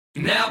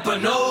Napa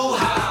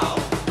know-how.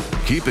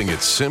 Keeping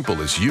it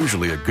simple is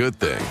usually a good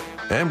thing.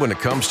 And when it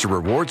comes to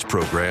rewards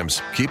programs,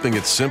 keeping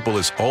it simple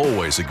is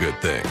always a good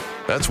thing.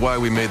 That's why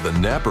we made the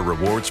Napa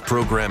Rewards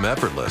program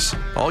effortless.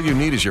 All you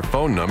need is your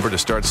phone number to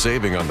start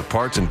saving on the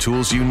parts and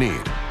tools you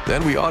need.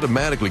 Then we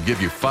automatically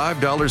give you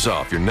 $5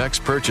 off your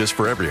next purchase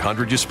for every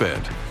 100 you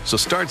spend. So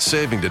start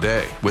saving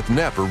today with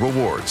Napa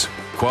Rewards.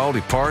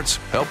 Quality parts,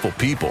 helpful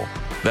people.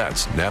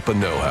 That's Napa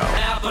know-how.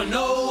 Napa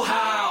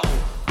know-how.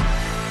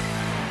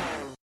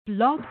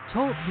 Blog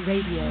Talk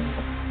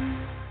Radio.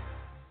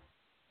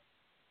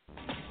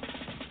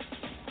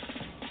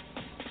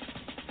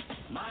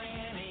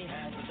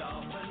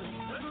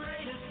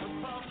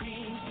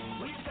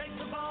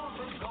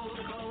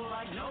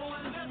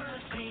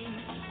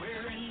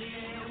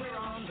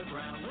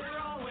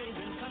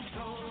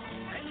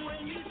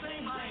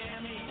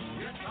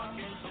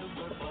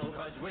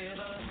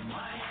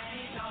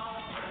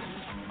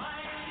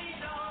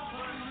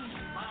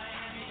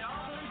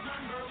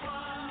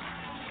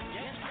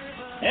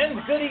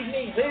 And good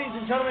evening, ladies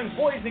and gentlemen,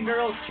 boys and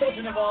girls,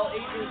 children of all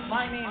ages.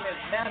 My name is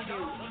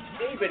Matthew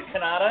David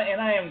Canada,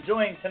 and I am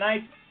joined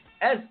tonight,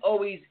 as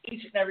always,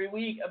 each and every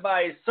week,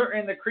 by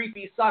certain the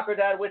creepy soccer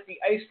dad with the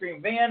ice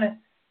cream van,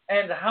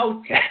 and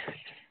how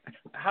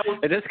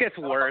it just gets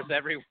worse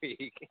every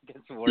week. It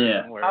gets worse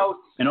and worse.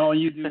 And all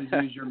you do is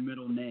use your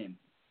middle name.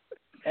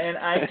 And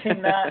I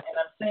cannot, and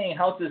I'm saying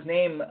House's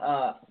name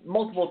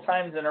multiple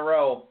times in a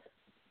row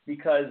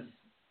because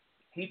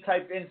he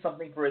typed in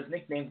something for his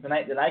nickname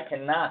tonight that I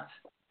cannot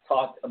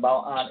talk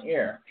about on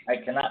air. I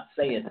cannot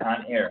say it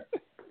on air,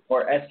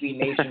 or SB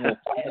Nation will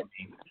fire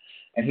me,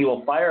 and he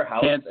will fire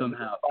House and he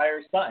will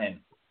fire Sutton.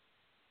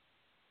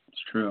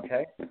 It's true.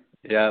 Okay.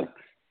 Yep.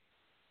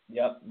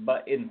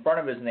 But in front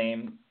of his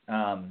name,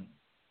 I'm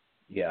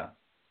not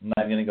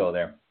going to go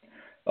there.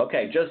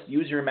 Okay, just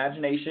use your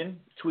imagination.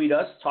 Tweet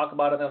us. Talk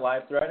about it in the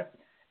live thread.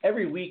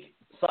 Every week,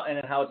 Sutton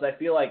and House, I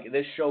feel like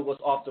this show goes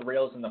off the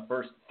rails in the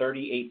first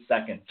 38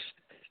 seconds.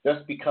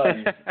 Just because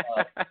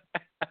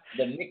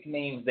the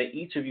nicknames that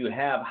each of you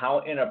have,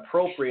 how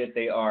inappropriate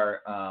they are,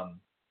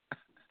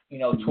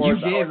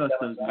 towards you gave us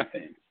those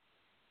nicknames.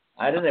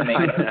 I didn't make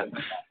them.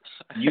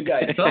 You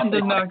guys. Sutton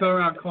did not go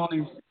around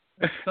calling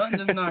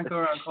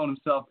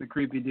himself the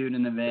creepy dude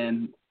in the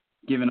van,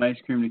 giving ice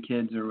cream to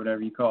kids or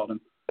whatever you called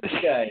him.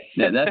 Guys,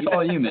 that's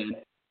all you, man.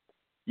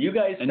 You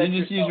guys. And then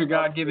just use your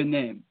God-given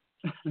name.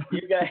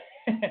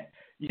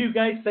 You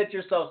guys set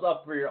yourselves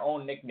up for your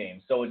own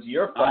nickname, so it's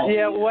your fault.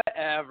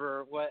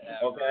 Whatever.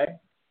 Okay,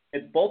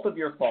 it's both of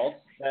your faults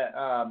that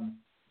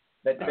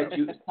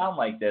you sound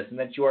like this and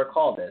that you are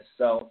called this.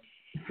 So,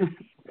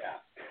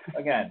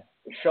 again,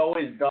 the show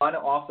is done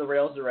off the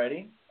rails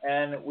already,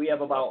 and we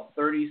have about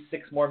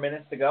 36 more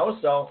minutes to go.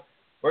 So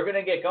we're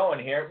gonna get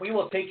going here. We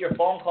will take your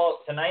phone calls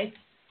tonight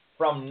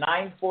from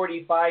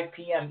 9:45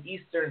 p.m.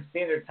 Eastern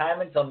Standard Time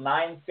until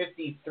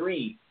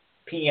 9:53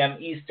 p.m.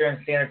 Eastern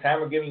Standard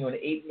Time. We're giving you an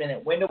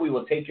 8-minute window. We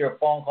will take your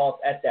phone calls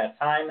at that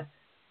time.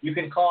 You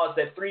can call us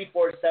at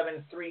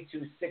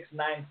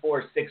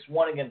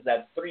 347-326-9461. Again,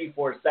 that's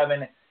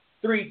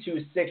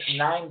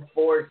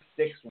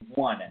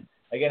 347-326-9461.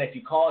 Again, if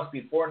you call us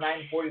before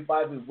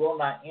 9:45, we will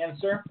not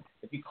answer.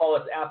 If you call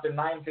us after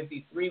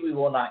 9:53, we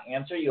will not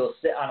answer. You'll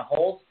sit on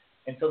hold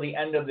until the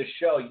end of the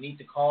show. You need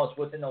to call us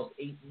within those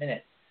 8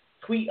 minutes.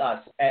 Tweet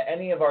us at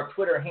any of our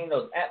Twitter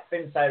handles at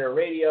Phinsider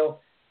Radio,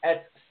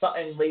 at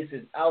Sutton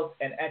Laces Out,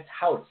 and at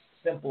House.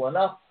 Simple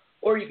enough.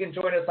 Or you can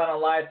join us on a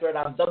live thread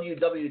on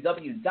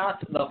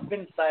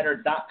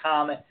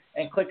www.thephinsider.com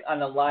and click on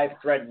the live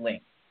thread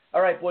link.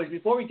 All right, boys,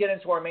 before we get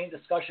into our main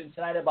discussion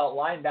tonight about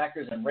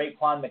linebackers and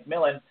Raekwon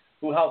McMillan,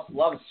 who House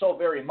loves so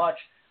very much,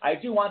 I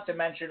do want to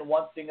mention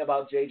one thing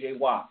about J.J.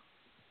 Watt.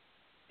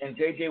 And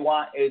J.J.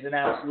 Watt is an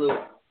absolute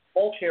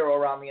folk hero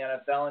around the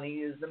NFL, and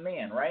he is the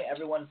man, right?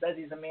 Everyone says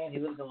he's a man. He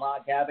lives in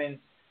log cabins.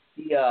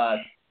 He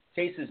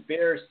chases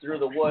bears through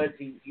the woods.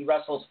 He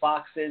wrestles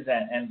foxes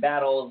and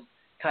battles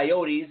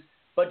coyotes.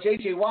 But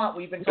J.J. Watt,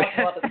 we've been talking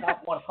about the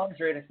top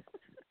 100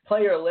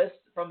 player list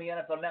from the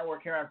NFL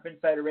Network here on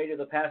Phinsider Radio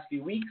the past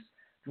few weeks.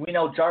 We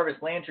know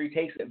Jarvis Landry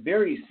takes it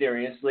very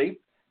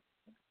seriously.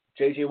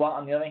 J.J. Watt,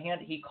 on the other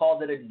hand, he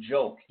called it a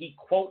joke. He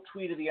quote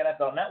tweeted the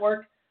NFL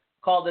Network,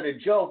 called it a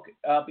joke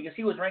because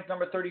he was ranked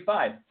number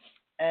 35.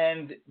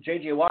 And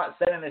J.J. Watt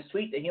said in his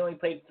tweet that he only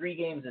played 3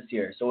 games this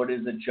year, so it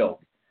is a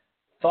joke.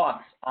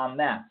 Thoughts on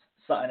that,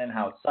 Sutton and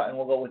House? Sutton,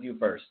 we'll go with you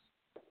first.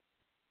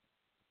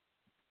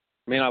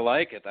 I mean, I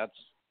like it.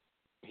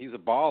 He's a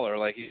baller.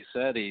 Like you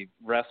said, he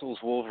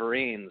wrestles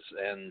Wolverines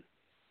and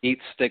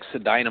eats sticks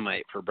of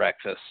dynamite for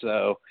breakfast.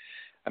 So,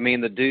 I mean,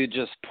 the dude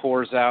just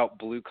pours out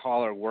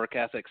blue-collar work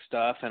ethic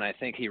stuff, and I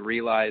think he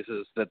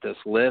realizes that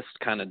this list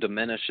kind of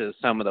diminishes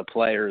some of the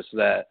players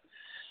that,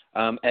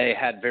 A,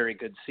 had very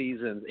good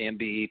seasons, and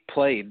B,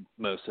 played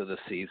most of the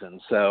season.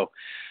 So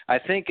I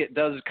think it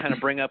does kind of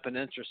bring up an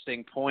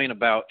interesting point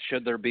about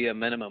should there be a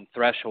minimum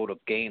threshold of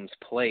games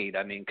played.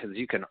 I mean, because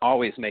you can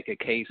always make a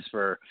case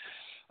for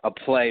a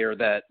player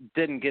that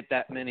didn't get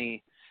that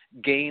many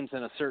games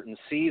in a certain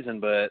season,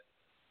 but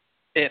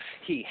if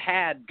he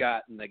had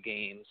gotten the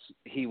games,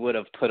 he would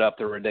have put up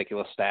the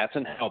ridiculous stats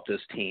and helped his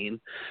team.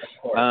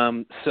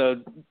 So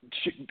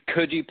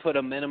could you put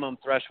a minimum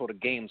threshold of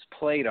games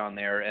played on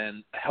there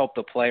and help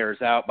the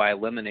players out by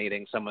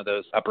eliminating some of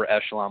those upper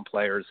echelon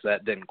players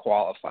that didn't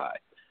qualify?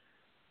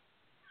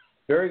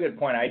 Very good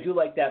point. I do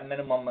like that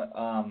minimum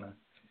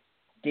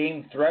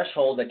game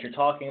threshold that you're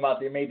talking about.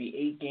 There may be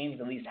 8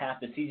 games, at least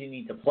half the season you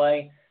need to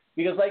play.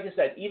 Because like I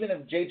said, even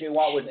if J.J.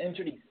 Watt was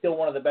injured, he's still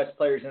one of the best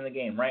players in the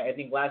game, right? I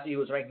think last year he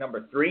was ranked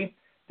number 3,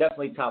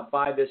 definitely top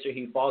 5. This year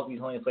he falls.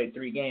 He's only played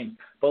 3 games.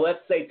 But let's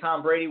say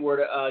Tom Brady were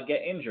to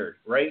get injured,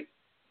 right?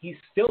 He's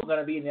still going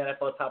to be in the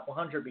NFL top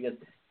 100 because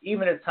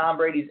even if Tom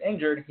Brady's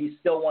injured, he's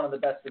still one of the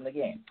best in the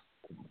game.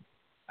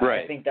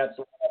 Right. I think that's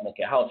what I look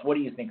at. House, what do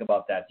you think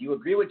about that? Do you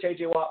agree with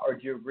J.J. Watt or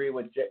do you agree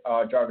with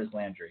Jarvis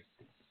Landry?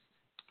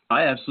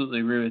 I absolutely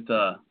agree with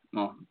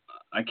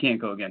I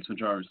can't go against what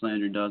Jarvis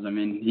Landry does. I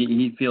mean,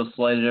 he feels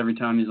slighted every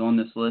time he's on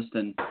this list,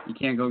 and you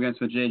can't go against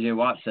what J.J.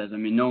 Watt says. I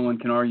mean, no one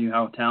can argue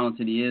how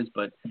talented he is,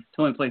 but to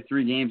only play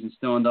 3 games and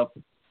still end up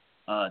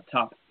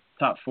top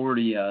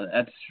 40,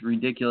 that's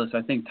ridiculous.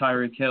 I think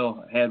Tyreek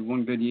Hill had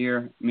one good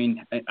year. I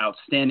mean,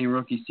 outstanding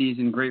rookie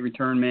season, great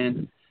return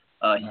man,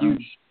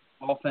 huge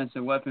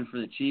offensive weapon for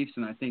the Chiefs,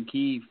 and I think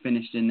he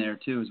finished in there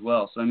too as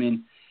well. So, I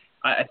mean,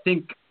 I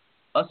think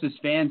us as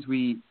fans,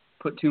 we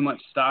put too much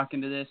stock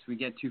into this. We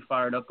get too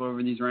fired up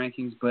over these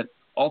rankings, but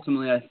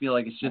ultimately I feel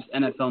like it's just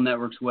NFL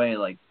Network's way,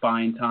 like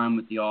buying time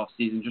with the off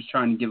season, just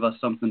trying to give us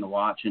something to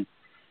watch. And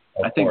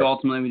I think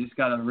ultimately we just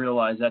got to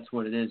realize that's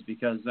what it is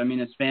because, I mean,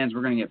 as fans,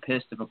 we're going to get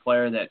pissed if a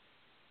player that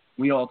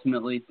we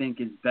ultimately think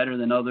is better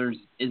than others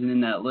isn't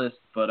in that list.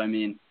 But, I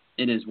mean,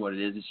 it is what it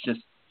is. It's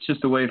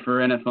just a way for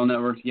NFL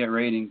Network to get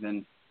ratings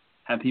and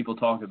have people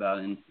talk about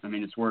it. And, I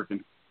mean, it's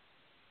working.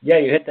 Yeah,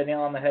 you hit the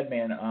nail on the head,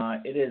 man.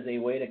 It is a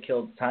way to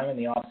kill time in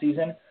the off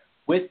season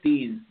with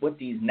these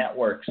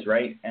networks,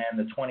 right? And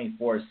the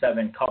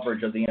 24/7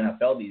 coverage of the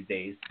NFL these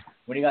days.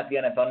 When you got the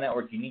NFL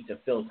Network, you need to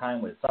fill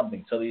time with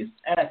something. So these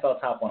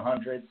NFL top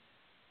 100s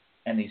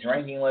and these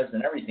ranking lists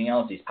and everything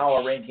else, these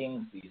power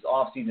rankings, these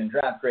off-season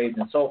draft grades,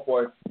 and so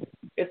forth.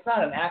 It's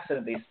not an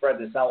accident they spread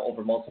this out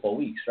over multiple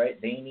weeks, right?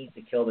 They need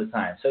to kill the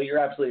time. So you're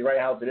absolutely right,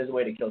 House. It is a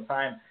way to kill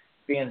time.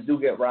 Fans do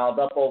get riled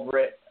up over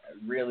it.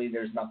 Really,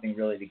 there's nothing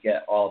really to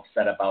get all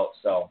upset about.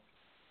 So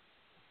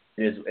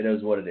it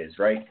is what it is,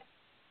 right?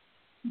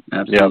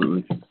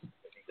 Absolutely.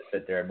 Just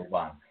sit there and move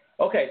on.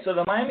 Okay, so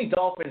the Miami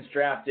Dolphins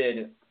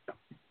drafted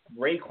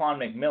Raekwon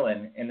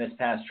McMillan in this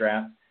past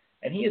draft,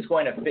 and he is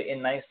going to fit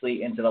in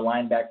nicely into the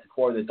linebacker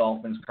core the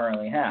Dolphins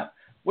currently have,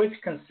 which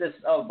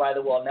consists of, by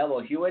the way,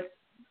 Nello Hewitt,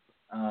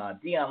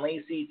 Deion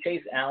Lacey,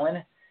 Chase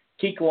Allen,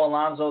 Kiko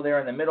Alonso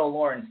there in the middle,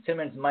 Lawrence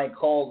Timmons, Mike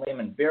Cole,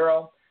 Layman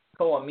Barrow,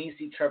 Koa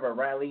Misi, Trevor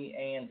Riley,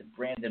 and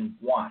Brandon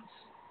Watts.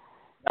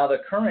 Now, the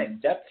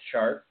current depth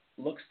chart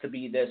looks to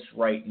be this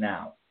right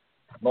now.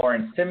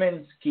 Lawrence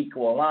Timmons, Kiko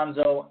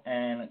Alonso,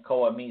 and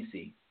Koa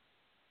Misi.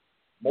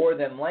 More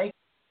than likely,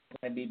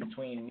 it's going to be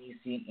between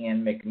Misi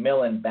and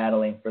McMillan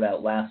battling for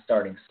that last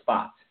starting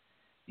spot.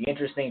 The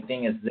interesting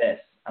thing is this.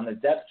 On the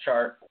depth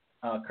chart,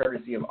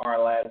 courtesy of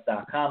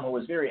ourlads.com, who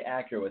was very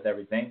accurate with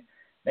everything,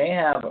 they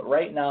have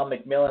right now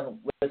McMillan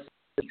listed.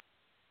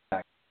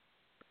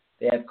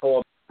 They have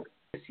Koa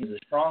Misi as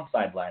a strong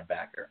side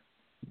linebacker.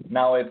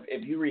 Now,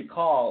 if you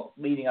recall,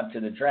 leading up to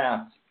the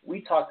draft,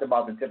 we talked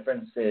about the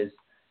differences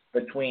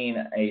between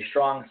a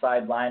strong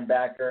side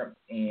linebacker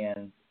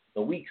and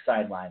the weak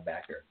side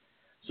linebacker.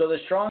 So the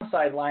strong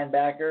side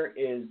linebacker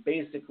is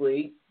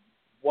basically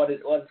what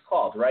it's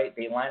called, right?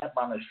 They line up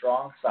on the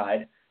strong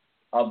side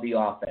of the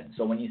offense.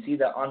 So when you see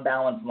the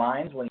unbalanced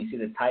lines, when you see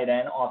the tight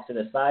end off to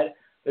the side,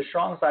 the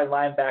strong side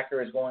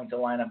linebacker is going to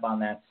line up on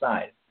that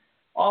side.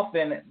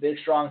 Often, this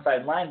strong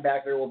side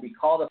linebacker will be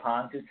called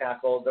upon to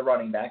tackle the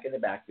running back in the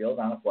backfield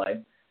on a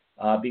play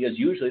because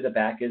usually the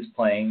back is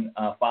playing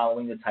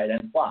following the tight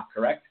end block,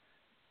 correct?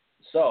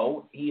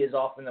 So he is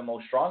often the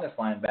most strongest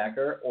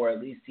linebacker, or at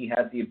least he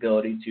has the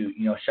ability to,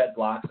 shed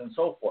blocks and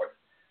so forth.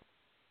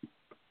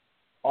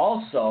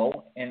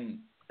 Also, in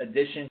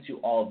addition to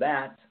all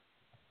that,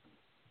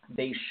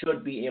 they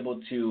should be able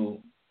to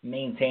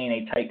maintain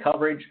a tight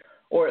coverage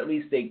or at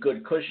least a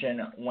good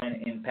cushion when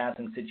in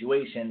passing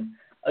situations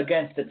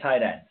against the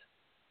tight end.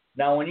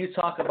 Now, when you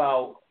talk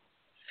about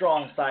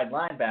strong side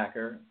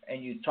linebacker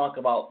and you talk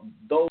about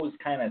those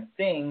kind of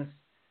things,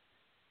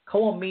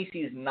 Koa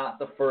Misi is not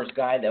the first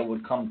guy that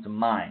would come to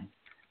mind.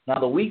 Now,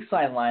 the weak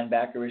side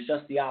linebacker is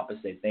just the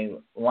opposite. They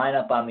line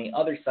up on the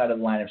other side of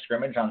the line of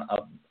scrimmage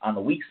on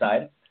the weak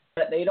side,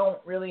 but they don't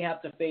really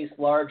have to face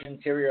large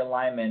interior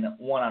linemen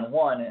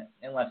one-on-one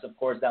unless, of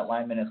course, that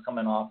lineman is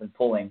coming off and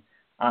pulling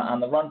on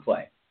the run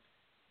play.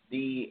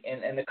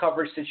 In the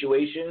coverage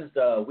situations,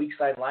 the weak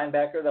side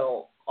linebacker,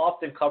 they'll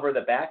often cover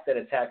the back that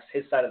attacks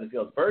his side of the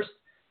field first,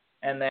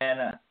 and then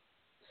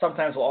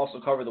sometimes will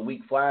also cover the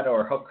weak flat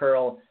or hook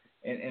curl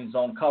in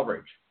zone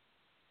coverage.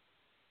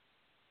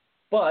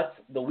 But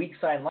the weak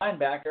side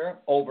linebacker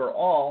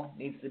overall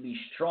needs to be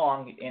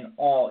strong in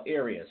all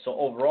areas. So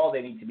overall,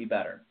 they need to be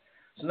better.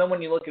 So then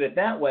when you look at it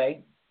that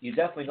way, you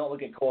definitely don't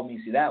look at Cole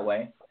Meese that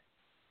way.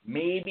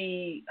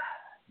 Maybe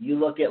you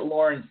look at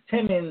Lawrence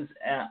Timmons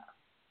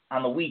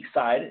on the weak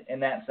side in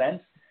that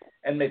sense,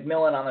 and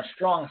McMillan on the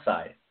strong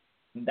side.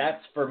 And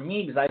that's for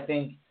me because I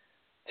think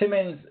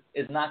Timmons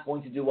is not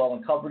going to do well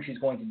in coverage. He's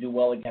going to do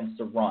well against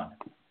the run.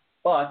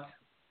 But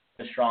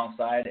the strong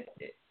side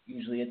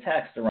usually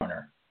attacks the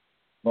runner.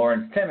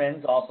 Lawrence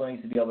Timmons also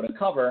needs to be able to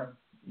cover,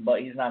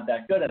 but he's not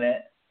that good in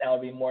it. That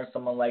would be more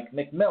someone like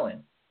McMillan.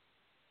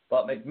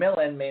 But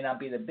McMillan may not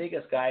be the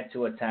biggest guy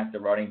to attack the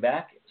running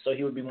back, so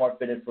he would be more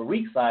fitted for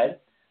weak side.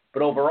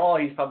 But overall,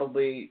 he's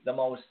probably the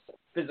most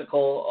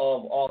physical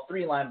of all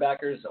three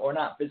linebackers, or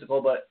not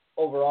physical, but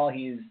overall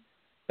he's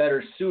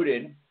better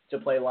suited to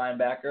play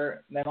linebacker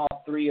than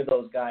all three of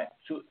those guys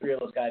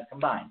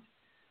combined.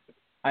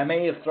 I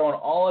may have thrown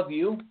all of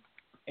you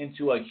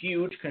into a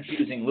huge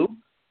confusing loop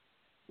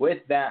with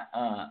that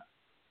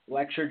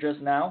lecture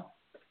just now,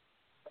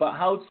 but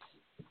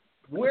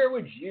where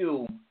would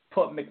you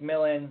put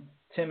McMillan,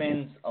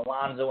 Timmons,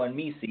 Alonzo, and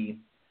Meese?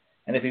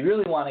 And if you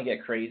really want to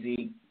get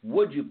crazy,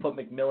 would you put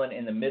McMillan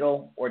in the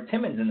middle or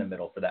Timmons in the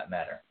middle for that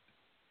matter?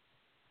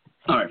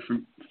 All right.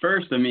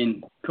 First, I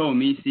mean, Cole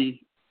Meese,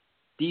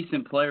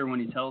 decent player when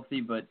he's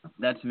healthy, but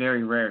that's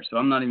very rare. So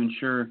I'm not even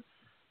sure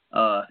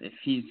if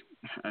he's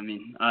 –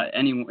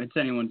 it's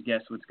anyone's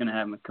guess what's going to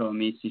happen with Cole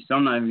Meese. So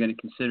I'm not even going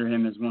to consider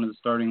him as one of the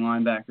starting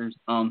linebackers.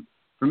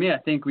 For me, I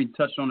think we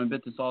touched on a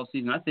bit this all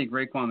season. I think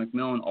Raekwon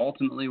McMillan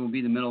ultimately will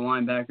be the middle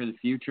linebacker of the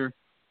future.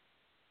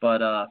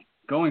 But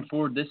going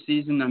forward this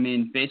season, I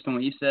mean, based on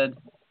what you said,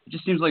 it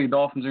just seems like the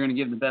Dolphins are going to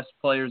give the best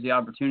players the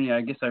opportunity.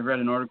 I guess I read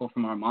an article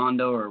from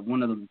Armando or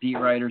one of the beat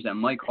writers that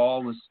Mike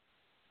Hall was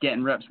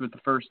getting reps with the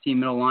first-team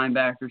middle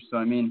linebackers. So,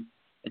 I mean,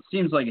 it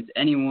seems like it's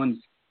anyone's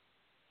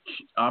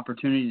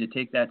opportunity to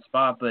take that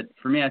spot. But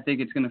for me, I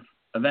think it's going to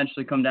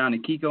eventually come down to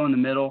Kiko in the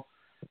middle,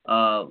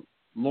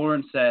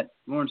 Lawrence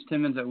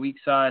Timmons at weak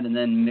side, and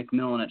then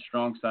McMillan at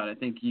strong side. I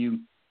think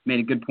you made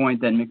a good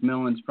point that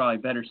McMillan's probably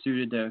better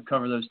suited to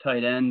cover those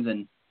tight ends,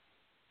 and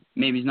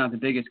maybe he's not the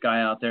biggest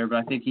guy out there, but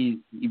I think he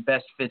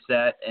best fits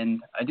that. And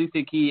I do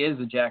think he is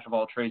a jack of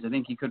all trades. I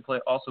think he could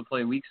also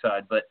play weak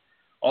side, but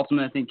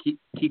ultimately I think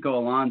Kiko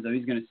Alonso,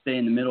 he's going to stay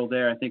in the middle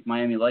there. I think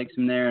Miami likes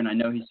him there, and I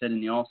know he said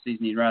in the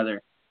offseason he'd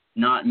rather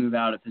not move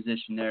out of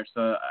position there.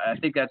 So I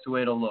think that's the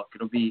way it'll look.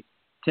 It'll be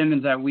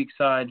Timmons at weak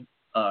side,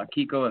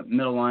 Kiko at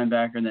middle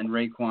linebacker, and then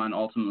Raekwon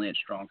ultimately at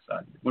strong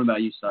side. What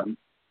about you, Sutton?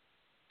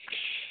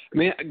 I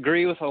mean, I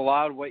agree with a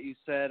lot of what you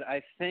said.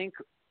 I think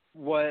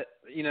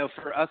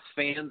for us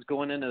fans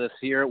going into this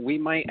year, we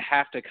might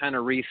have to kind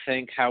of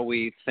rethink how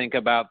we think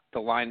about the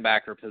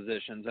linebacker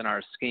positions in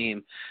our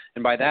scheme.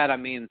 And by that, I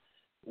mean,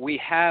 we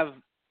have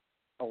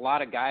a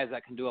lot of guys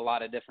that can do a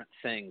lot of different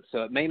things.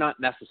 So it may not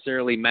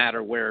necessarily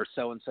matter where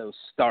so-and-so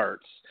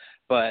starts,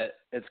 but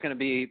it's going to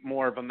be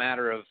more of a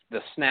matter of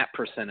the snap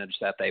percentage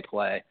that they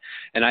play.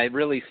 And I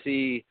really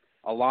see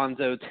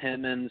Alonzo,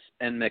 Timmons,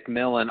 and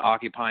McMillan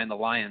occupying the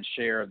lion's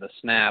share of the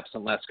snaps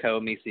unless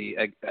Cole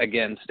Meese,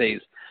 again,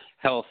 stays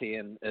healthy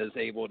and is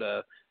able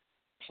to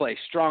play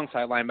strong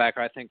side linebacker.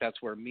 I think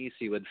that's where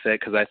Meese would fit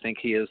because I think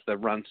he is the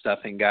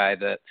run-stuffing guy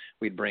that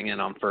we'd bring in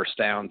on first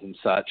downs and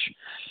such.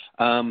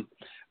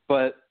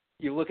 But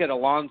you look at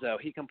Alonzo,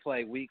 he can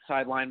play weak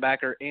side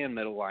linebacker and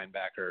middle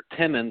linebacker.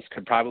 Timmons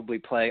could probably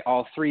play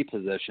all three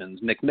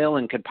positions.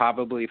 McMillan could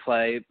probably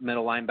play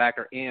middle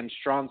linebacker and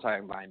strong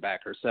side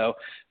linebacker. So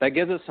that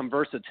gives us some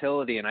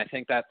versatility, and I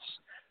think that's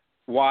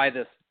why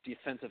this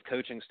defensive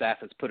coaching staff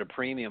has put a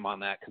premium on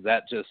that, because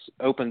that just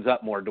opens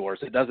up more doors.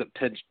 It doesn't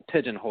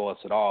pigeonhole us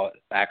at all. It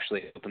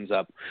actually opens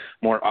up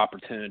more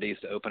opportunities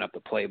to open up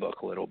the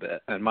playbook a little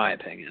bit, in my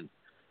opinion.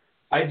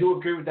 I do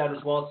agree with that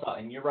as well,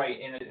 Sutton. You're right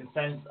in the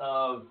sense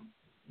of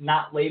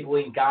not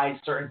labeling guys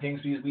certain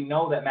things, because we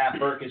know that Matt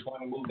Burke is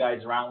going to move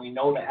guys around. We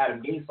know that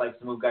Adam Gase likes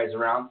to move guys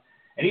around.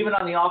 And even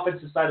on the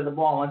offensive side of the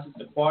ball, unless it's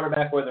the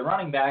quarterback or the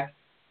running back,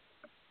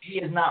 he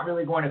is not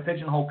really going to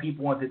pigeonhole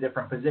people into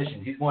different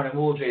positions. He's going to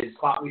move his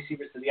slot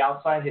receivers to the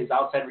outside, his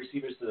outside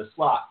receivers to the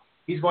slot.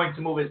 He's going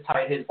to move his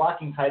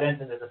blocking tight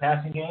ends into the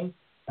passing game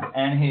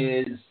and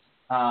his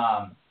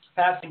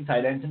passing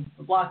tight ends into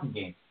the blocking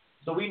game.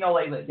 So we know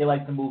they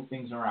like to move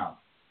things around.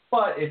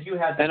 But if you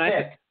had to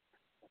pick,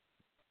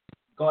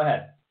 go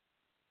ahead.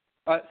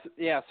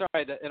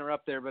 Sorry to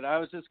interrupt there, but I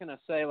was just going to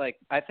say,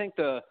 I think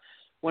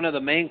one of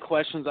the main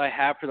questions I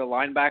have for the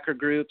linebacker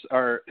groups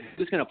are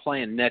who's going to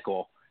play in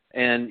nickel.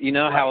 And you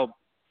know how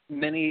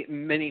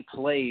many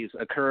plays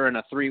occur in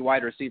a 3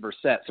 wide receiver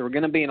set. So we're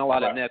going to be in a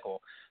lot of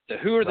nickel. So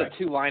who are the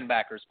 2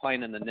 linebackers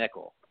playing in the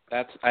nickel?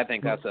 I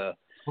think that's a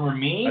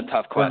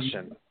tough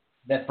question.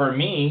 For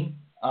me,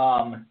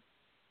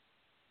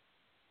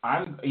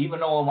 even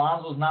though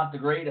Alonzo's not the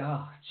great,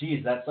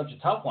 that's such a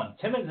tough one.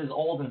 Timmons is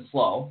old and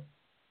slow,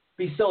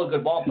 but he's still a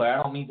good ball player.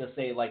 I don't mean to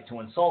say to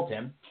insult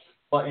him,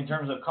 but in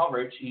terms of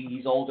coverage,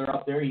 he's older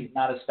up there. He's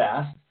not as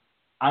fast.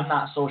 I'm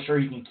not so sure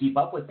he can keep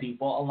up with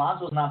people.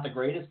 Alonzo's not the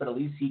greatest, but at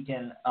least he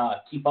can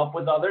keep up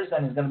with others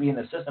and is going to be in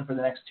the system for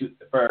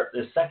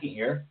the second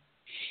year.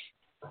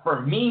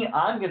 For me,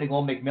 I'm going to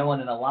go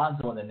McMillan and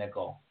Alonzo in the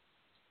nickel.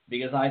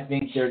 because I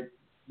think they're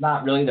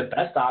not really the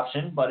best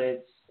option, but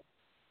it's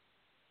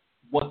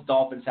what the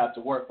Dolphins have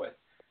to work with.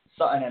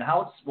 Sutton and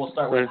Houts. We'll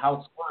start with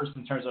Houts first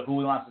in terms of who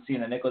we want to see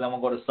in the nickel, then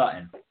we'll go to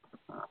Sutton.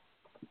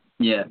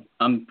 Yeah,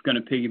 I'm going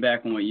to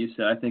piggyback on what you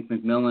said. I think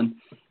McMillan,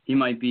 he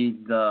might be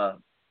the,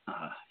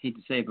 hate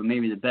to say it, but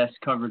maybe the best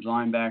coverage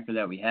linebacker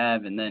that we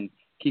have. And then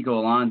Kiko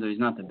Alonso, he's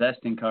not the best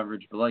in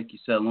coverage, but like you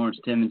said, Lawrence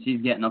Timmons,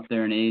 he's getting up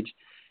there in age.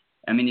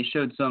 I mean, he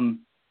showed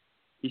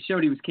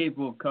he was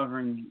capable of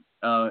covering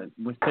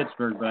with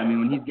Pittsburgh, but I mean,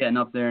 when he's getting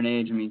up there in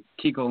age, I mean,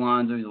 Kiko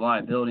Alonso, he's a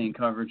liability in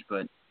coverage,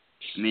 but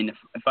I mean,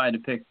 if I had to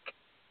pick,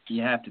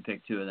 you have to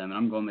pick two of them, and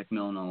I'm going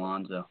McMillan and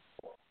Alonso.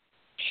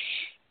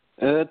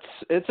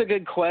 It's a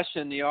good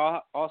question. You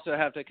also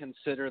have to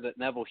consider that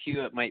Neville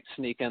Hewitt might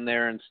sneak in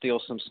there and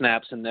steal some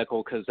snaps in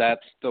nickel, because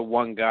that's the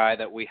one guy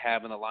that we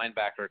have in the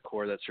linebacker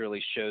core that's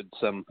really showed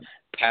some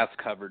pass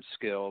coverage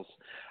skills.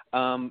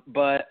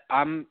 But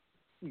I'm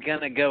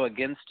going to go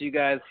against you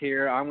guys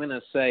here. I'm going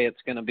to say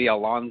it's going to be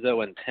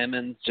Alonso and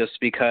Timmons, just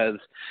because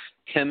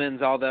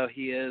Timmons, although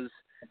he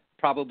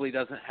probably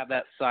doesn't have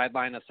that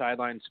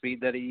sideline speed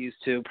that he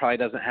used to, probably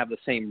doesn't have the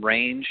same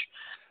range.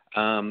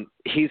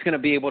 He's going to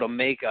be able to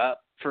make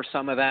up for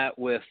some of that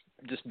with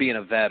just being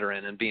a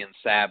veteran and being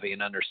savvy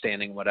and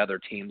understanding what other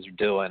teams are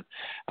doing.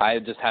 I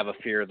just have a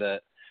fear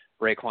that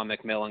Raekwon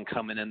McMillan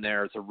coming in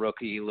there as a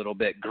rookie, a little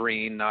bit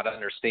green, not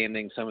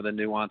understanding some of the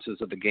nuances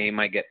of the game,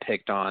 might get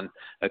picked on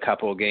a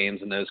couple of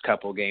games, and those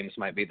couple of games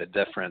might be the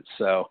difference.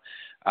 So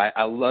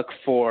I look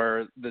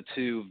for the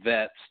two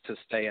vets to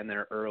stay in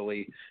there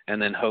early,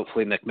 and then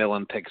hopefully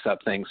McMillan picks up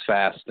things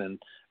fast and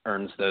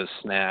earns those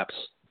snaps.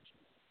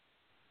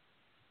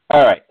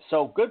 All right,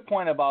 so good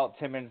point about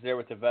Timmons there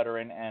with the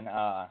veteran and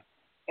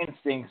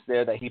instincts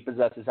there that he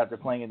possesses after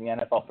playing in the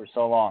NFL for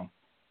so long.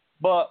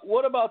 But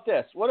what about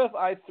this? What if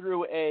I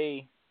threw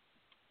a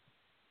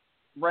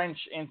wrench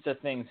into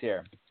things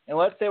here? And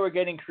let's say we're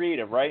getting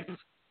creative, right?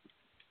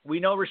 We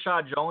know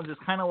Rashad Jones is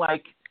kind of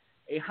like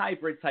a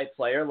hybrid type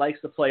player,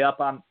 likes to play up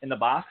in the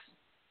box,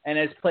 and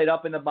has played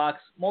up in the box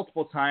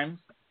multiple times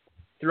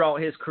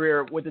throughout his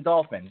career with the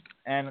Dolphins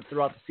and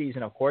throughout the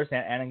season, of course,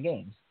 and in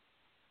games.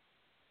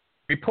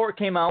 Report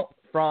came out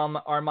from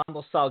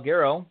Armando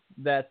Salguero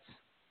that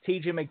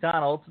T.J.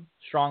 McDonald,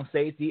 strong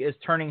safety, is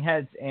turning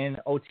heads in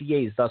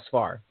OTAs thus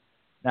far.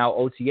 Now,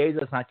 OTAs,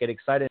 let's not get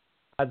excited.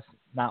 That's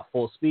not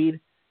full speed.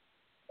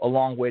 A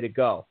long way to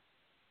go.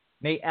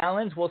 Nate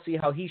Allens, we'll see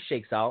how he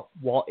shakes out.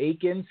 Walt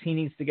Aikens, he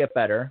needs to get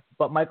better.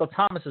 But Michael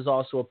Thomas is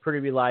also a pretty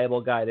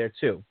reliable guy there,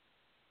 too.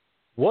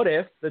 What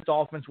if the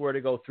Dolphins were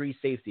to go three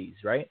safeties,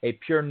 right? A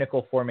pure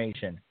nickel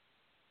formation.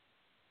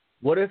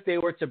 What if they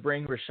were to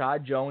bring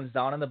Rashad Jones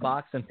down in the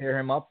box and pair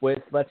him up with,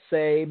 let's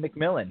say,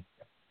 McMillan?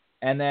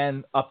 And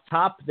then up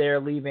top, they're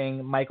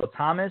leaving Michael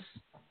Thomas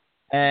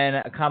and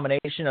a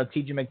combination of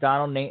T.J.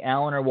 McDonald, Nate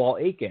Allen, or Walt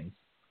Aikens.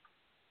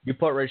 You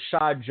put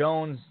Rashad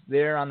Jones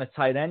there on the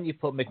tight end. You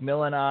put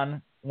McMillan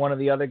on one of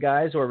the other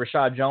guys, or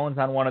Rashad Jones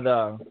on one of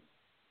the,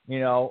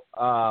 no,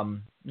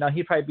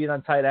 he'd probably be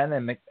on tight end,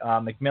 and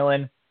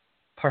McMillan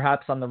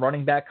perhaps on the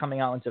running back coming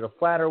out into the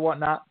flat or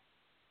whatnot.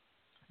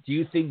 Do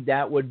you think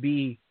that would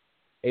be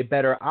a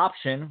better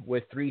option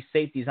with three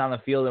safeties on the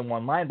field and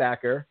one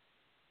linebacker?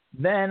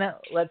 Then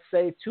let's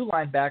say two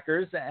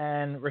linebackers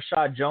and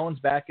Rashad Jones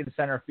back in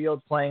center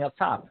field playing up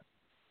top.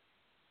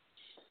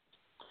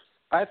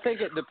 I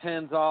think it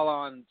depends all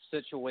on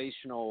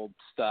situational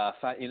stuff.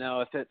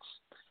 If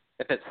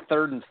it's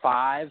 3rd and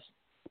 5,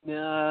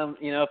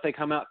 if they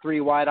come out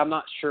 3 wide, I'm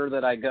not sure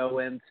that I go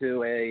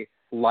into a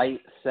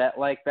light set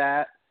like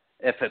that.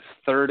 If it's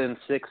 3rd and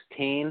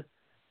 16,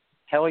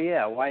 hell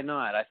yeah, why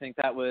not? I think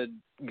that would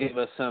give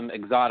us some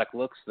exotic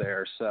looks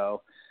there.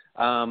 So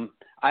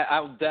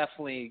I'll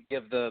definitely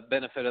give the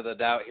benefit of the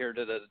doubt here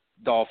to the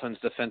Dolphins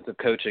defensive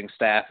coaching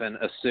staff and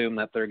assume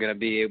that they're going to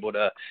be able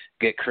to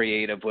get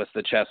creative with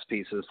the chess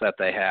pieces that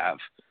they have.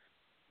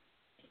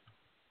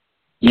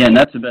 Yeah, and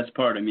that's the best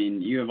part. I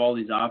mean, you have all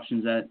these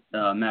options at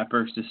Matt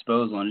Burke's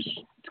disposal, and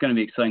it's going to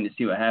be exciting to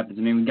see what happens.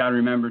 I mean, we've got to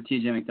remember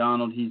T.J.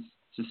 McDonald, he's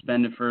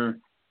suspended for,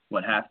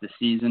 half the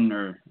season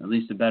or at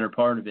least a better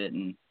part of it.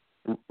 And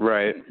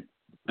right.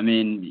 I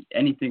mean,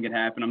 anything could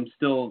happen.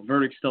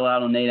 Verdict's still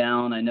out on Nate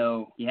Allen. I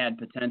know he had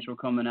potential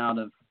coming out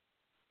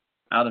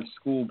of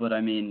school, but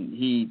I mean,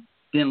 he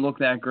didn't look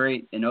that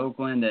great in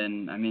Oakland,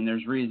 and I mean,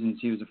 there's reasons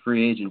he was a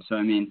free agent. So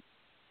I mean,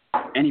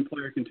 any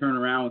player can turn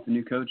around with the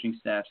new coaching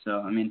staff.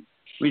 So I mean,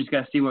 we just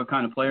got to see what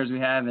kind of players we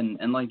have, and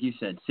like you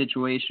said,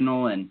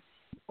 situational, and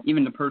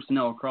even the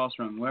personnel across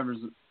from whoever's.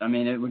 I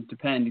mean, it would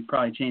depend. It'd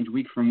probably change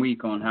week from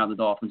week on how the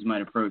Dolphins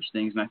might approach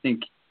things, and I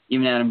think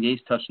even Adam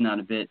Gase touched on that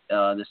a bit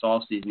this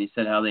offseason. He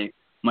said how they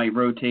might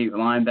rotate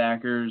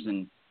linebackers,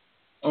 and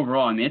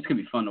overall, I mean, it's going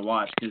to be fun to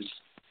watch because,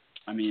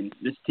 I mean,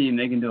 this team,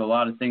 they can do a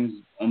lot of things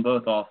on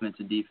both offense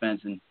and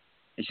defense, and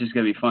it's just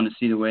going to be fun to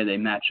see the way they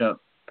match up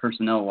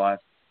personnel-wise.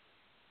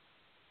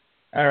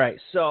 All right,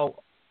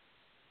 so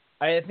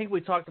I think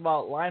we talked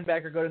about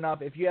linebacker good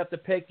enough. If you have to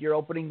pick your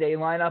opening day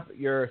lineup,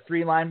 your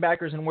 3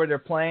 linebackers and where they're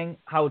playing,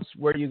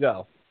 where do you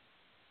go?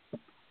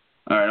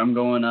 All right, I'm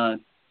going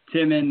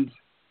Timmons,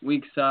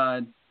 weak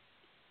side.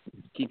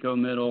 Kiko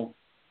middle.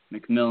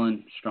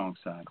 McMillan, strong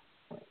side.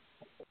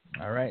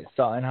 All right.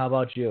 Sutton, how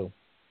about you?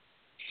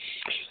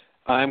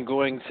 I'm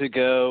going to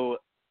go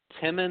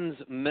Timmons,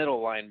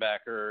 middle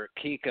linebacker,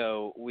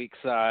 Kiko, weak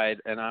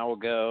side, and I will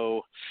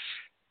go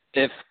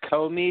if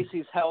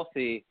Comey's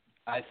healthy,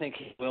 I think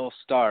he will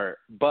start,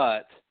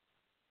 but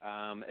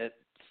it's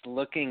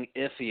looking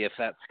iffy if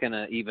that's going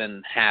to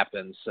even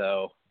happen.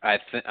 So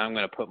I'm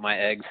going to put my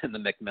eggs in the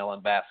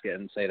McMillan basket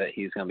and say that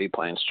he's going to be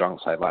playing strong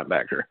side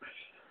linebacker.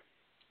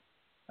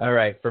 All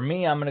right. For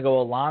me, I'm going to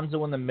go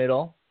Alonzo in the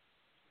middle.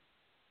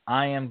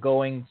 I am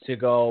going to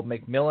go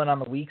McMillan on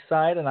the weak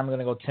side, and I'm going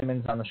to go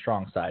Timmons on the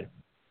strong side.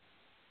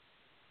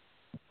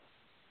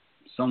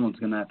 Someone's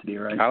going to have to be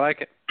right. I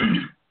like it.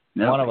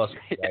 One of us.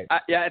 Right.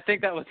 I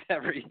think that was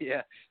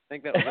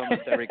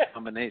almost every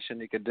combination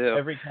you could do.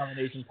 Every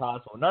combination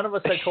possible. None of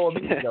us said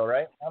Coabisi, though,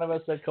 right? None of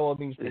us said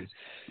Coabisi.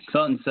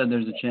 Sutton said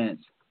there's a chance.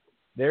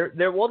 There is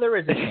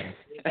a chance.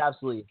 There's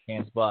absolutely a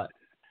chance, but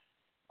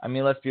I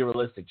mean, let's be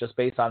realistic. Just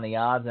based on the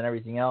odds and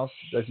everything else,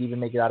 does he even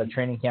make it out of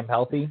training camp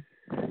healthy?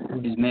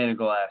 He's made of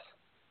glass.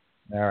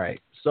 All right.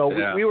 So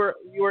yeah. we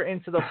were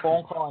into the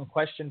phone call and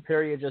question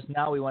period just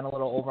now. We went a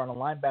little over on the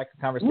linebacker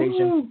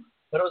conversation. Woo!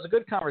 But it was a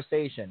good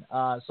conversation.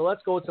 So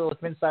let's go to the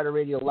Phinsider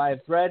Radio live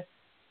thread.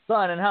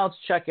 Son and House,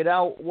 check it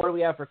out. What do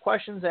we have for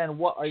questions, and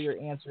what are your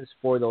answers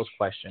for those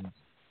questions?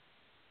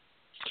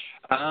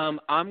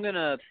 I'm going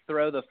to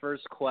throw the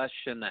first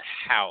question to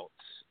House.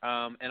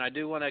 And I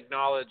do want to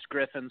acknowledge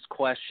Griffin's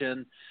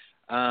question.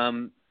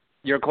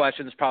 Your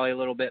question is probably a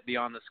little bit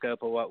beyond the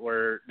scope of what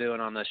we're doing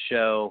on the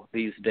show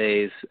these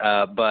days,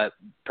 but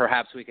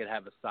perhaps we could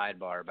have a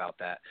sidebar about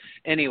that.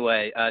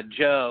 Anyway,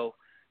 Joe,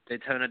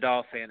 Daytona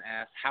Dolphin,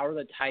 asked, how are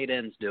the tight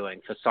ends doing,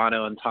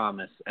 Fasano and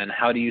Thomas, and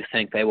how do you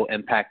think they will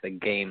impact the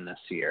game this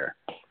year?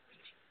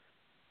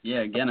 Yeah,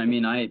 again, I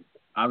mean, I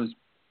was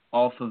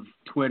off of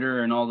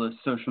Twitter and all the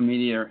social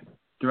media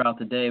throughout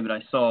the day, but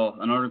I saw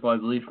an article, I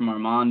believe, from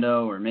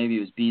Armando, or maybe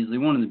it was Beasley,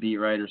 one of the beat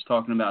writers,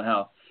 talking about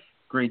how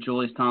great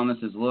Julius Thomas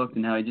has looked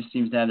and how he just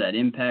seems to have that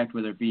impact,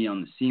 whether it be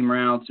on the seam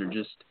routes or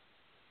just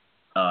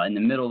in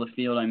the middle of the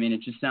field. I mean,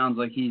 it just sounds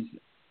like he's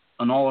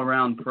an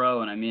all-around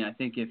pro, and I mean, I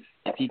think if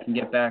he can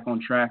get back on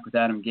track with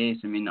Adam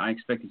Gase, I mean, I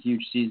expect a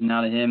huge season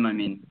out of him. I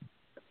mean,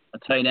 a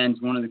tight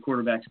end's one of the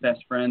quarterback's best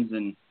friends,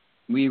 and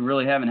we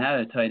really haven't had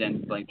a tight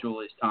end like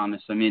Julius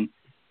Thomas. I mean,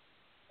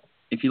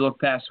 if you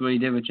look past what he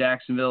did with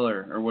Jacksonville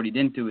or what he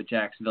didn't do with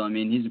Jacksonville, I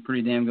mean, he's a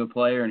pretty damn good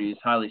player, and he's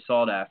highly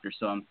sought after.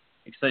 So I'm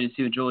excited to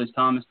see what Julius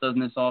Thomas does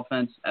in this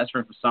offense. As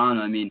for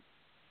Fasano, I mean,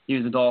 he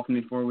was a Dolphin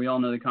before. We all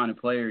know the kind of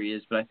player he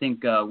is. But I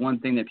think one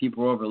thing that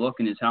people are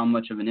overlooking is how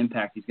much of an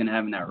impact he's going to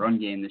have in that run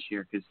game this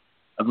year. Because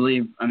I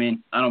believe, I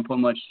mean, I don't put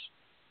much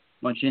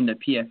into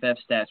PFF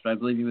stats, but I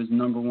believe he was the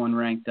number one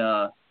ranked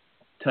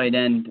tight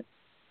end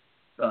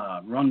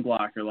run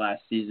blocker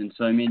last season.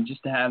 So, I mean,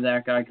 just to have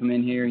that guy come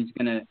in here, he's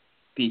going to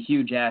be a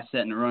huge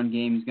asset in the run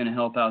game. He's going to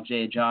help out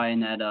Jay Ajayi in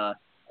that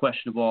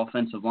questionable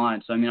offensive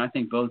line. So, I mean, I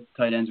think both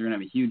tight ends are going to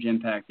have a huge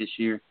impact this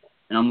year,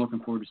 and I'm looking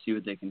forward to see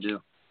what they can do.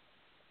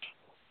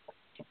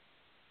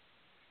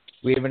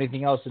 We have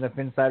anything else in the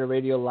Phinsider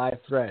Radio live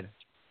thread?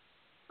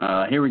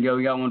 Here we go.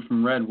 We got one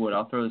from Redwood.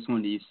 I'll throw this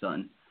one to you,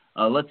 son.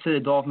 Let's say the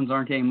Dolphins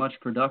aren't getting much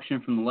production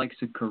from the likes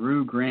of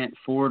Carew, Grant,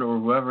 Ford, or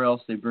whoever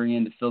else they bring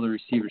in to fill the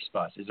receiver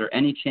spots. Is there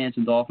any chance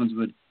the Dolphins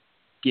would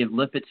give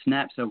Lippett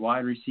snaps at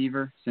wide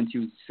receiver since he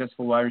was a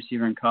successful wide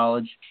receiver in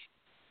college,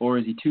 or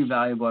is he too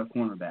valuable at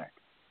cornerback?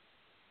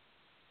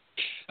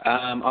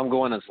 I'm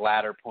going his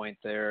latter point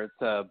there.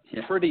 It's a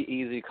pretty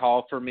easy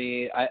call for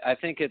me. I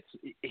think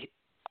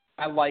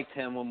I liked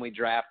him when we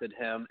drafted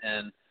him,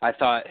 and I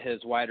thought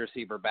his wide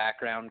receiver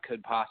background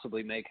could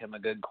possibly make him a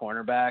good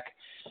cornerback.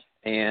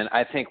 And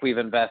I think we've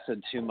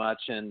invested too much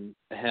in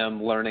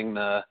him learning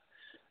the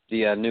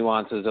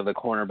nuances of the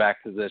cornerback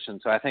position.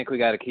 So I think we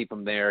got to keep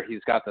him there.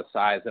 He's got the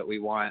size that we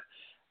want.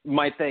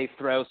 Might they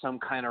throw some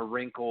kind of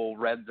wrinkle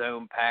red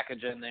zone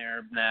package in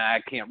there? Nah, I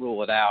can't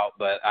rule it out,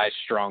 but I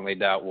strongly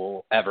doubt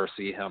we'll ever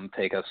see him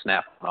take a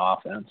snap on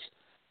offense.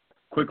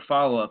 Quick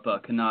follow-up,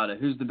 Kanata.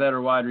 Who's the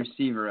better wide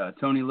receiver,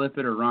 Tony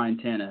Lippett or Ryan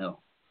Tannehill?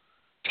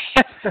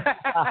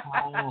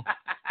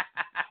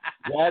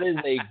 That is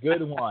a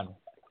good one.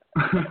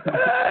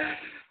 I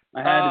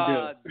had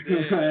to do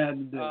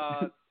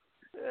it.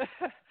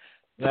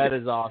 That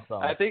is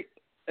awesome. I think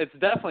it's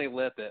definitely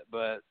Lippett,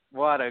 but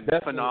what a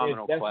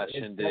phenomenal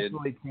question, dude.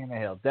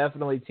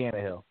 Definitely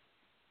Tannehill.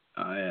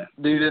 Oh yeah,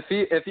 dude.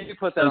 If you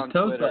put that on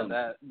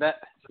Twitter,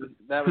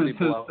 that would be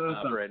blowing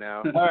up right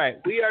now. All right,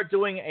 we are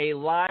doing a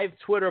live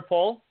Twitter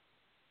poll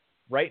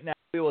right now.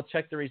 We will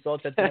check the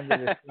results at the end of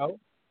the show.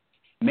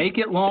 Make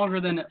it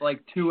longer than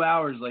like 2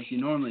 hours, like you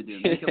normally do.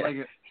 Make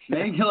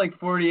it like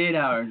 48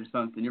 hours or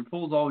something. Your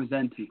polls always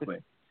end too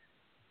quick.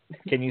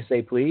 Can you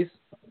say please?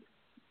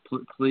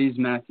 Please,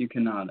 Matthew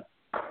Kanata.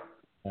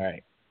 All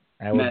right,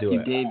 I will do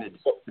it.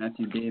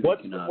 Matthew David.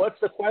 What's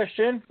the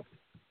question?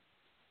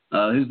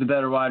 Who's the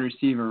better wide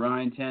receiver,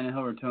 Ryan Tannehill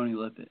or Tony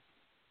Lippett?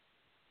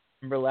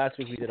 Remember last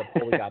week we did a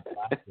poll, we got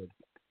blasted.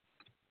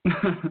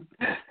 Oh,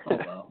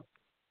 well.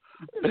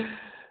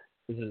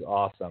 This is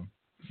awesome.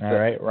 All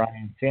right,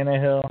 Ryan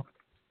Tannehill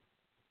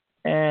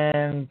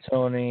and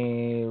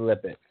Tony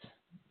Lippett.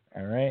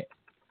 All right.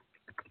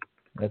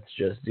 Let's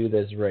just do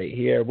this right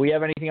here. We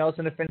have anything else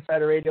in the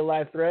Phinsider Radio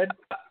live thread?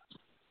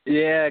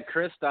 Yeah,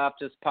 Christoph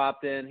just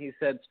popped in. He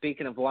said,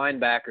 speaking of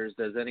linebackers,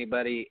 does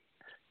anybody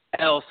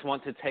else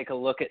want to take a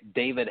look at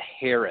David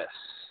Harris?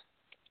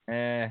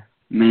 Meh.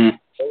 A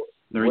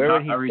Where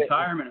would he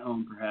retirement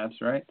home, perhaps,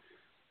 right?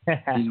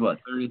 He's what,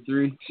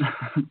 33?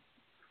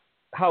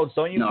 How,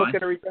 don't you No, look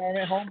at a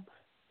retirement home?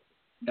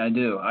 I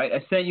do.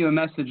 I sent you a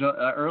message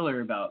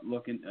earlier about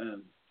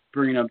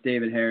bringing up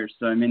David Harris.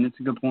 So, I mean, it's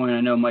a good point.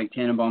 I know Mike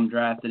Tannenbaum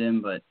drafted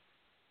him, but,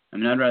 I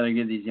mean, I'd rather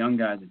give these young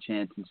guys a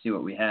chance and see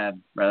what we have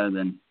rather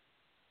than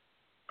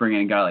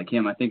bringing a guy like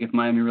him. I think if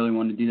Miami really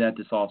wanted to do that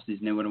this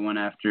offseason, they would have went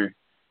after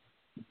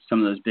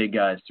some of those big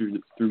guys, threw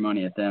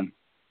money at them.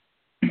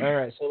 All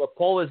right, so the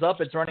poll is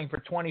up. It's running for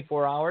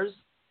 24 hours.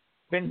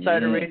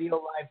 Phinsider Radio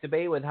live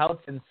debate with House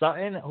and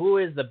Sutton. Who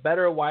is the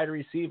better wide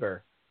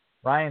receiver,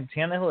 Ryan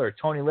Tannehill or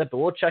Tony Lippett?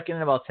 We'll check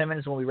in about 10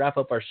 minutes when we wrap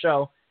up our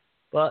show,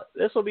 but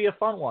this will be a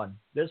fun one.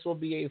 This will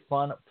be a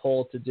fun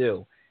poll to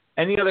do.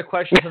 Any other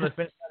questions on the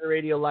Phinsider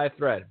Radio live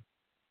thread?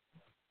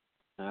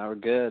 We're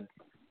good.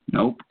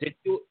 Nope.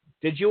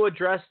 Did you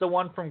address the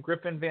one from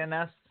Griffin Van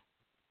Ness?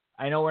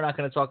 I know we're not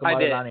going to talk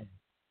about it on it.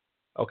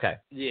 Okay.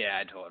 Yeah,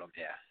 I told him,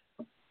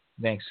 yeah.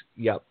 Thanks.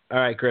 Yep. All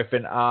right,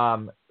 Griffin.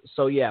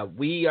 So, yeah,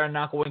 we are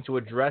not going to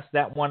address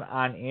that one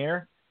on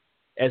air.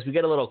 As we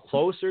get a little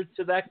closer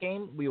to that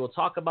game, we will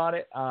talk about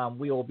it.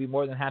 We will be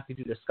more than happy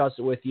to discuss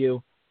it with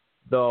you,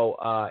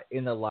 though,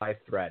 in the live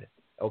thread.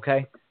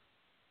 Okay?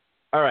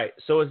 All right.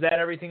 So is that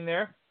everything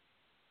there?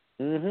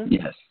 Mm-hmm.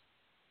 Yes.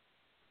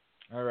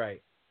 All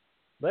right.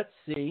 Let's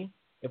see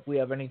if we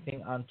have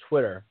anything on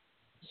Twitter.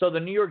 So the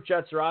New York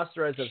Jets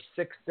roster as of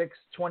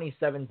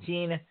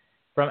 6/6/2017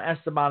 from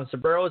Esteban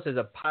Cerberus is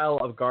a pile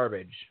of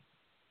garbage.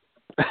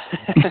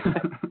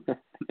 That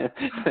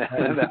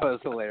was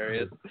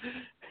hilarious.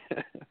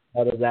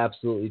 That is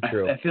absolutely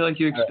true. I feel like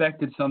you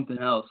expected something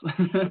else.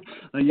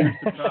 Like you're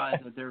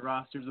surprised that their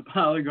roster's a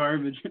pile of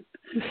garbage.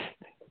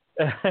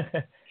 Yeah,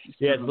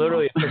 it's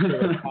literally a picture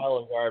of a pile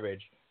of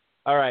garbage.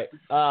 All right.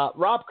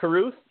 Rob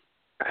Caruth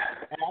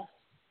asks,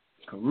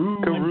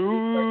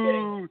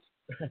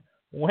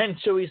 when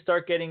should we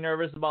start getting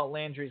nervous about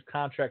Landry's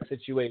contract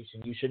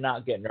situation? You should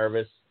not get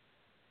nervous.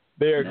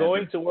 They are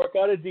going to work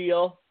out a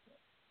deal.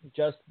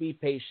 Just be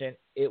patient.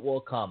 It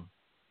will come.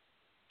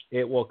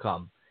 It will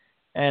come.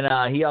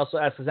 And he also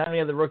asks, has any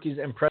of the rookies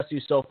impressed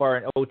you so far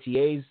in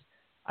OTAs?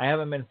 I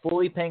haven't been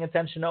fully paying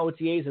attention to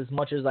OTAs as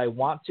much as I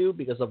want to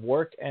because of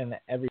work and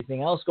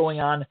everything else going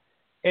on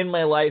in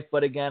my life.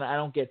 But again, I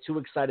don't get too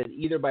excited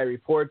either by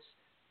reports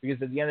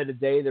because at the end of the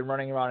day, they're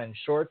running around in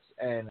shorts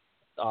and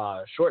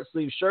short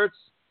sleeve shirts.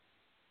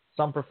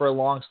 Some prefer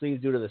long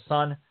sleeves due to the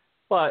sun.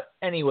 But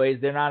anyways,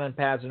 they're not in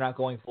pads. They're not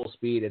going full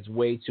speed. It's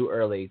way too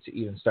early to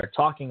even start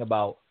talking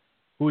about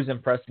who's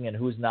impressing and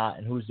who's not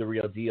and who's the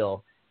real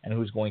deal and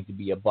who's going to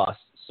be a bust.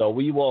 So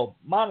we will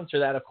monitor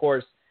that, of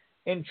course,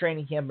 in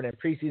training camp and in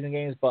preseason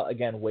games, but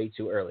again, way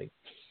too early.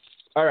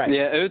 All right.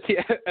 Yeah,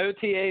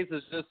 OTAs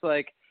is just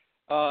like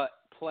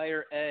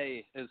player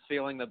A is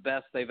feeling the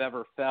best they've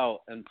ever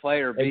felt, and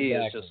player B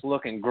is just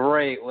looking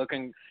great,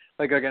 looking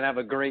like they're going to have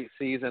a great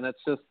season. It's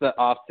just the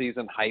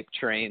off-season hype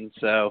train.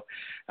 So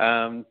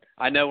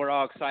I know we're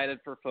all excited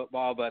for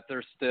football, but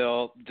there's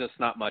still just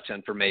not much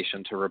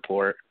information to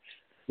report.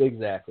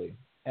 Exactly.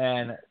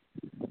 And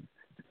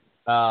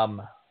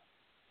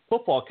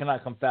football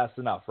cannot come fast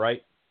enough,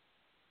 right?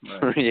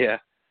 Right. Yeah.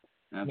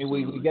 I mean,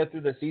 we get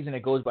through the season,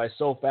 it goes by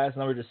so fast,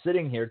 and we're just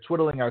sitting here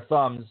twiddling our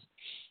thumbs,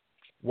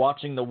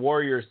 watching the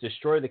Warriors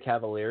destroy the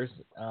Cavaliers.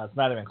 It's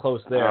not even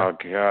close there. Oh,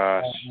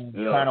 gosh.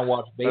 Trying to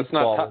watch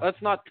baseball.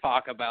 Let's not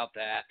talk about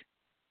that.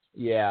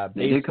 Yeah.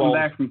 They did come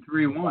back from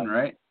 3-1,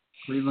 right?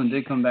 Cleveland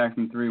did come back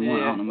from 3-1. Yeah, I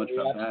don't know much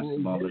about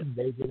basketball. But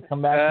they did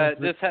come back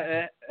from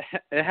 3-1.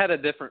 It had a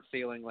different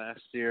feeling last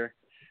year.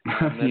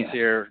 This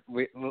year,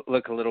 we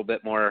look a little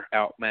bit more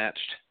outmatched.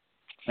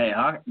 Hey,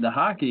 the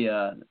hockey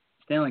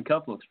Stanley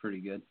Cup looks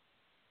pretty good.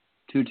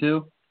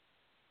 2-2?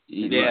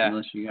 Yeah.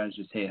 Unless you guys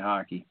just hate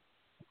hockey.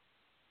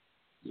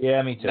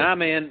 Yeah, me too. Nah,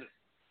 man.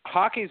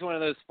 Hockey's one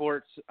of those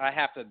sports I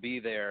have to be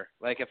there.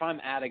 Like, if I'm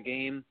at a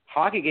game,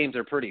 hockey games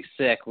are pretty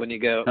sick when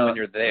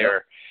you're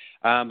there.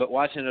 But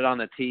watching it on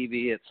the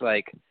TV, it's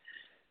like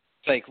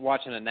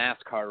watching a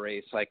NASCAR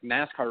race. Like,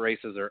 NASCAR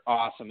races are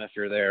awesome if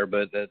you're there,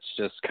 but it's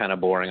just kind of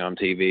boring on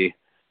TV.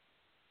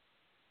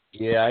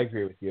 Yeah, I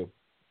agree with you.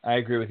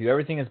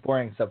 Everything is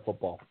boring except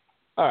football.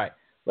 All right,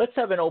 let's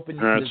have an open.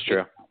 That's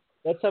true.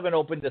 Let's have an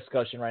open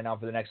discussion right now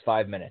for the next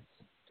 5 minutes.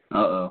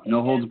 No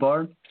holds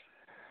barred.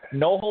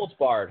 No holds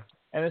barred,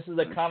 and this is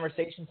a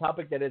conversation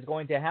topic that is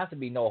going to have to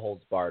be no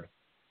holds barred.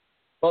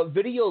 But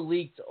video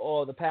leaked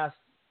the past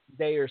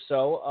day or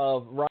so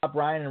of Rob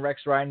Ryan and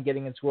Rex Ryan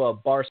getting into a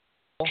bar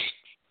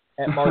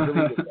at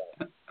Margarita.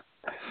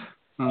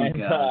 Oh,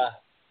 God.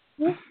 You're just asking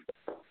for feet jokes. And,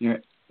 feet jokes. You're just asking for feet jokes. feet jokes.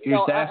 You're You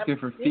know, just asking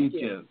for feet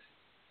jokes.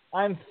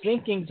 I'm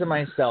thinking to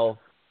myself,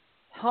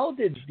 how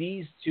did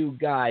these two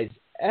guys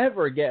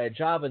ever get a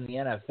job in the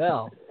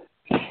NFL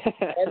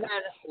and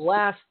then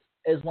last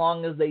as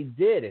long as they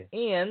did?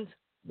 And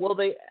will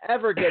they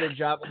ever get a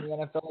job in the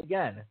NFL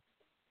again?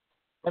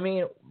 I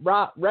mean,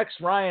 Rex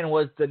Ryan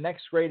was the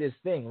next greatest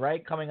thing,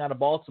 right? Coming out of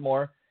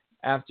Baltimore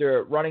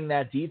after running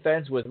that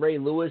defense with Ray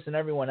Lewis and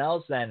everyone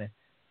else, and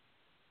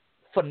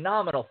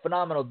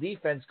phenomenal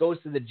defense,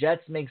 goes to the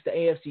Jets, makes the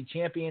AFC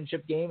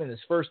Championship game in his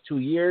first 2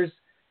 years.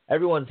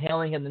 Everyone's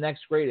hailing him the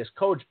next greatest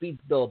coach,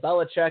 beats Bill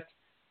Belichick,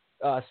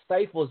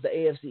 stifles the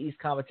AFC East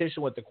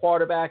competition with the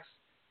quarterbacks,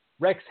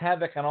 wreaks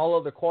havoc on all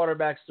other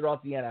quarterbacks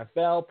throughout the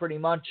NFL pretty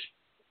much.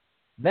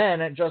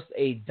 Then just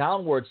a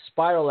downward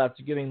spiral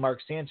after giving Mark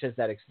Sanchez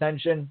that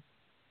extension,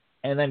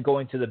 and then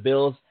going to the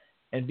Bills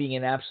and being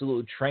an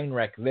absolute train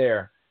wreck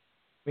there.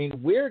 I mean,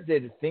 where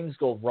did things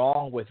go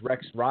wrong with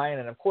Rex Ryan?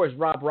 And, of course,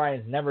 Rob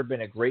Ryan's never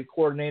been a great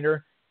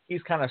coordinator.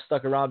 He's kind of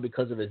stuck around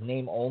because of his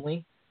name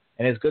only,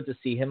 and it's good to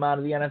see him out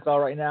of the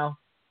NFL right now.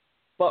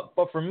 But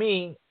for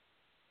me,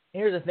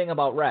 here's the thing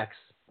about Rex.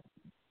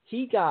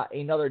 He got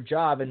another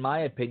job, in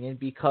my opinion,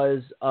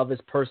 because of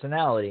his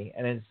personality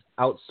and his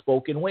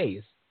outspoken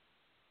ways.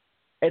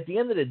 At the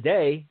end of the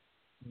day,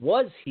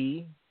 was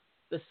he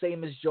the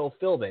same as Joe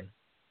Philbin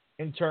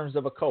in terms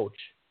of a coach?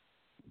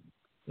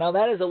 Now,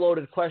 that is a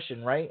loaded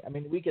question, right? I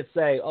mean, we could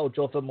say, oh,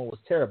 Joe Philbin was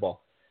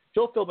terrible.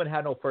 Joe Philbin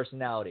had no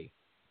personality,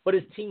 but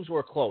his teams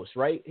were close,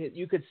 right?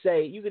 You could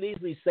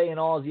easily say in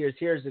all his years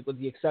here, with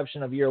the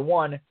exception of year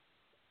one,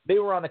 they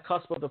were on the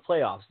cusp of the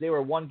playoffs. They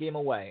were one game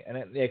away, and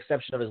the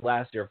exception of his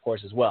last year, of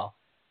course, as well.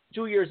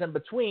 2 years in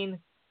between,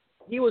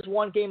 he was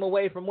one game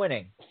away from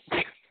winning.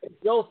 If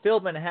Joe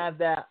Philbin had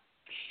that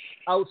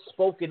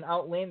outspoken,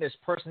 outlandish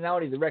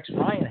personality that Rex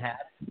Ryan had,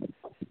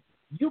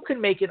 you can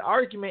make an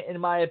argument, in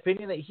my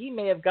opinion, that he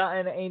may have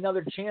gotten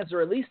another chance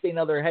or at least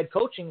another head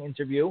coaching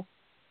interview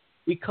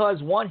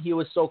because, one, he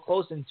was so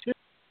close, and two,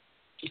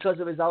 because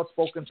of his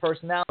outspoken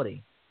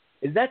personality.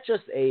 Is that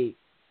just a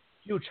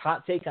huge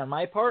hot take on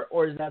my part,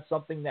 or is that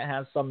something that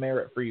has some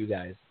merit for you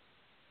guys?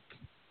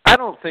 I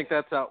don't think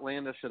that's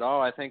outlandish at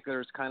all. I think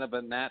there's kind of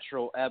a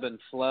natural ebb and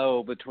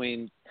flow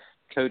between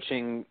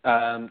coaching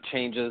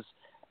changes.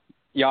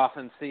 You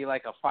often see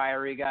like a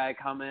fiery guy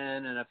come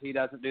in, and if he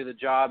doesn't do the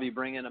job, you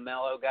bring in a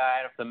mellow guy.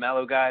 And if the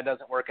mellow guy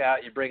doesn't work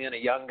out, you bring in a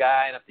young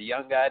guy. And if the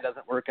young guy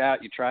doesn't work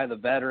out, you try the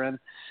veteran.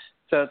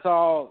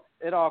 So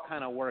it all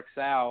kind of works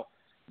out.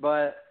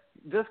 But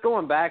just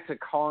going back to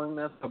calling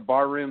this a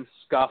barroom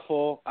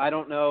scuffle, I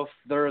don't know if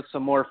there is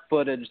some more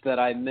footage that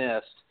I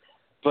missed,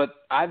 but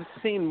I've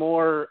seen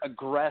more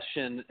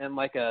aggression in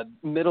like a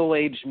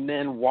middle-aged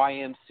men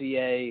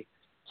YMCA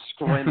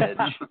scrimmage.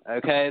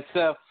 Okay,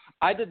 so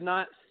I did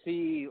not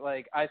see,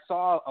 like, I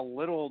saw a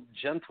little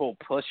gentle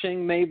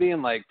pushing maybe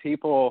and like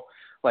people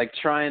like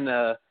trying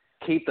to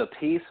keep the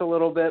peace a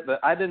little bit, but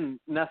I didn't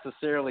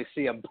necessarily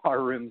see a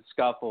barroom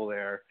scuffle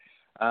there.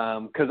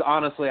 Because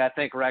honestly, I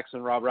think Rex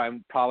and Rob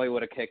Ryan probably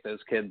would have kicked those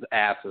kids'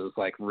 asses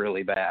like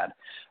really bad.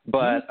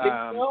 But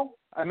so?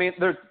 I mean,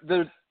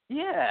 there's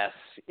yes,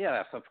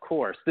 of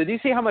course. Did you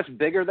see how much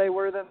bigger they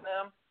were than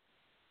them?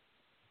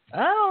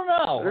 I don't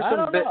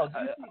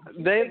know.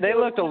 They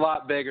looked a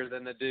lot bigger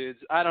than the dudes.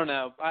 I don't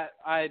know.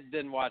 I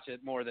didn't watch it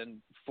more than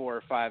 4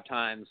 or 5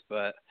 times,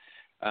 but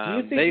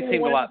they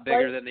seemed a lot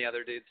bigger than the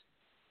other dudes.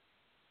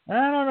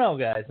 I don't know,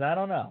 guys. I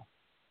don't know.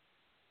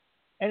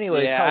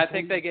 Anyway, yeah, I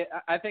think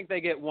they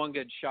get one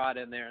good shot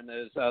in there, and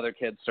those other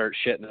kids start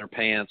shitting their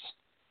pants.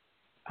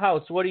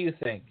 House, what do you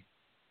think?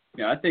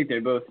 Yeah, I think they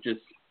both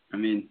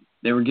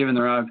they were given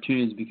their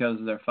opportunities because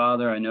of their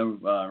father. I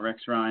know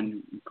Rex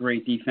Ryan,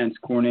 great defense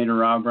coordinator.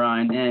 Rob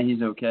Ryan,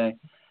 he's okay.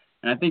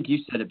 And I think you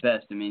said it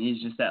best. I mean,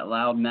 he's just that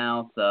loud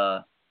mouth.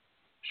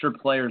 Sure,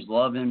 players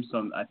love him,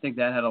 so I think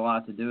that had a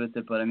lot to do with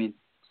it. But, I mean,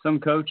 some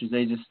coaches,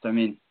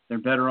 they're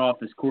better off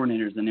as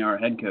coordinators than they are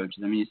head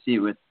coaches. I mean, you see it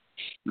with,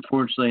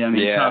 unfortunately,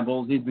 Todd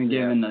Bowles, he's been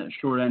given the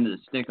short end of the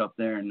stick up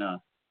there and,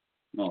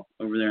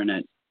 over there in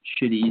that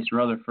shitty East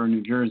Rutherford,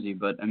 New Jersey.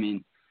 But, I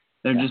mean,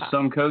 there are just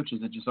some coaches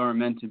that just aren't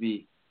meant to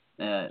be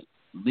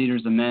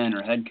leaders of men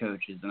or head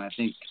coaches. And I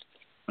think,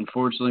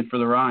 unfortunately for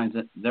the Ryans,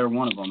 they're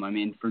one of them. I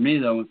mean, for me,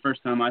 though, the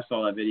first time I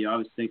saw that video, I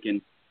was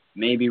thinking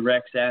maybe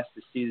Rex asked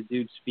to see the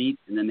dude's feet,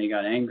 and then they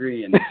got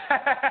angry, and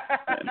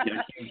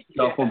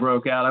scuffle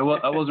broke out. I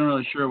wasn't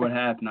really sure what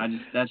happened.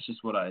 That's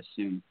just what I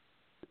assumed.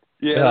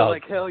 Yeah,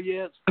 like, hell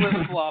yeah, it's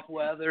flip-flop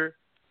weather.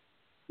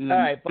 All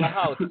right, but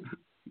House,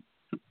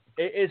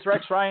 is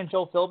Rex Ryan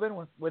Joe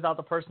Philbin without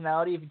the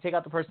personality? If you take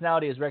out the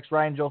personality, is Rex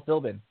Ryan Joe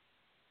Philbin?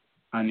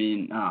 I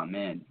mean, oh,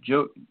 man,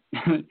 Joe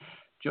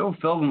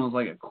Philbin was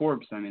like a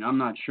corpse. I mean, I'm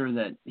not sure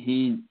that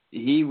he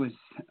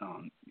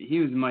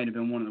might have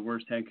been one of the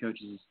worst head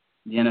coaches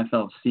the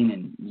NFL has seen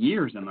in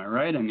years. Am I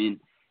right? I mean,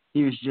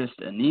 he was just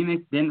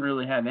anemic, didn't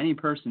really have any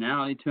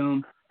personality to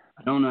him.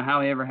 I don't know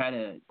how he ever had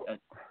a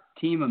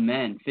team of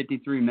men,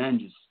 53 men,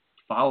 just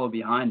follow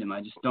behind him.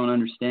 I just don't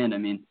understand. I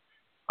mean,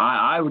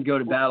 I would go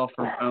to battle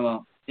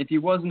for, if he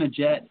wasn't a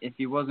Jet, if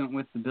he wasn't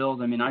with the Bills,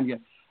 I mean,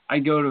 I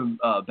go to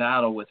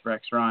battle with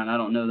Rex Ryan. I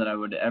don't know that I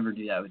would ever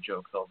do that with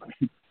Joe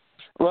Philbin.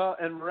 Well,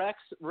 and Rex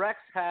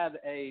had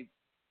a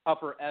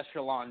upper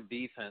echelon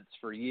defense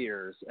for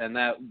years, and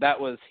that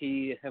was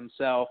he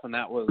himself, and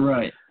that was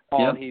right.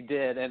 all he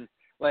did. And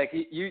like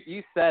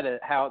you said it,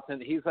 how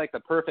he's like the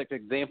perfect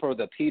example of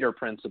the Peter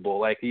principle.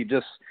 Like you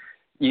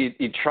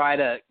try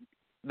to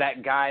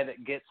that guy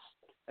that gets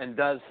and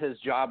does his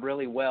job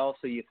really well,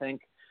 so you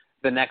think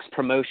the next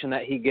promotion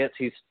that he gets,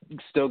 he's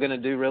still going to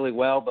do really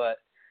well. But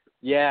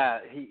yeah,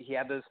 he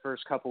had those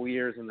first couple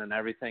years, and then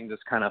everything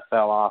just kind of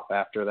fell off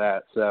after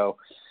that. So,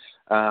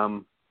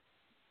 where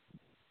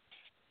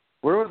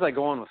was I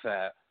going with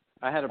that?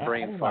 I had a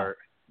brain fart.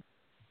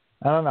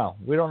 I don't know.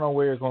 We don't know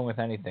where you're going with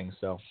anything.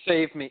 So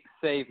save me.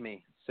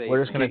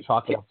 We're just going to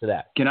chalk it up to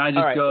that. Can I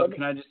just go?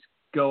 Can I just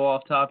go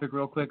off topic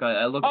real quick?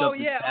 I looked up. Oh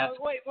yeah.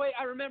 Wait.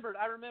 I remembered.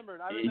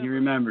 He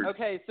remembered.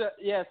 Okay.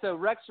 So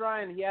Rex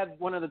Ryan, he had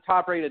one of the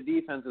top-rated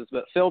defenses,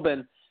 but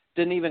Philbin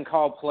didn't even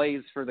call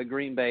plays for the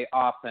Green Bay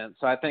offense.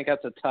 So I think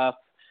that's a tough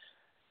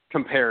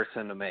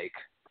comparison to make.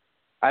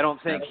 I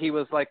don't think he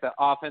was like the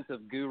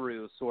offensive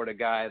guru sort of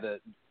guy that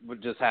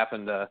would just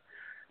happen to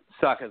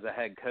suck as a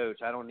head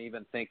coach. I don't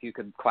even think you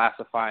could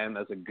classify him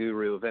as a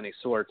guru of any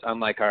sort,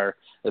 unlike our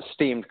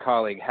esteemed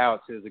colleague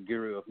Houts, who is a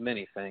guru of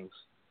many things.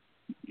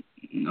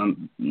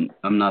 I'm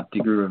not the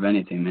guru of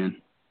anything,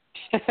 man.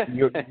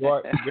 You're the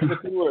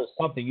guru of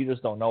something. You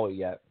just don't know it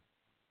yet.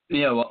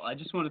 Yeah, well, I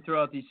just want to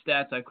throw out these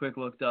stats I quick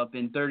looked up.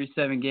 In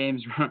 37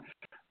 games,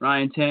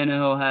 Ryan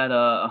Tannehill had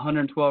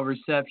 112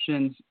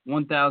 receptions,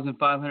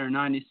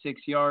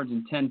 1,596 yards,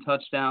 and 10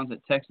 touchdowns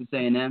at Texas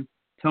A&M.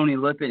 Tony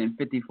Lippett in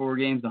 54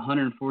 games,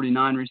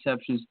 149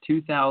 receptions,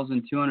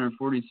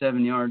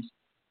 2,247 yards,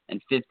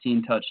 and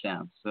 15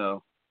 touchdowns.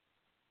 So,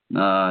 go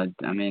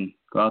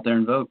out there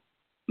and vote.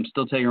 I'm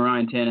still taking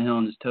Ryan Tannehill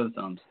and his toe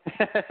thumbs.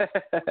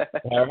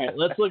 All right,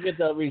 let's look at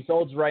the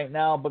results right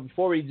now. But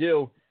before we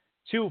do,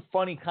 two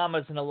funny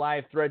comments in a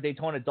live thread.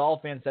 Daytona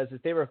Dolphin says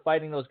if they were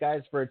fighting those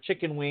guys for a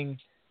chicken wing,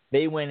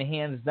 they win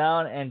hands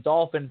down. And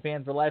Dolphin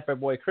fan for life, our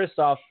boy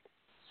Christoph,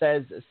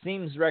 says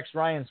seems Rex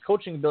Ryan's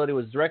coaching ability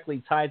was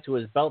directly tied to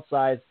his belt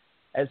size.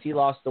 As he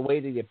lost the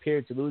weight, he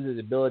appeared to lose his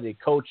ability to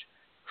coach.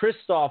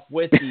 Christoph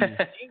with the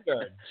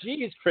finger.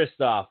 Jeez,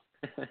 Christoph.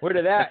 Where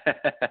did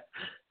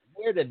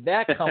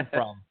that come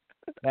from?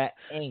 That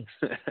angst.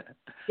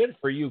 Good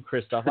for you,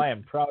 Christoph. I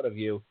am proud of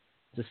you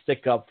to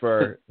stick up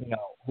for,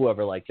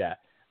 whoever like that.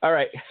 All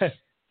right.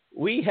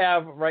 We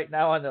have right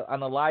now on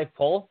the live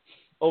poll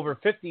over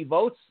 50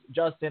 votes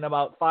just in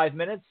about 5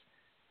 minutes.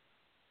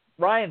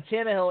 Ryan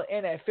Tannehill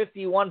in at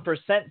 51%,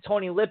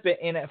 Tony Lippett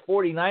in at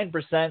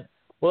 49%.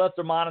 We'll have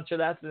to monitor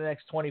that for the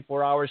next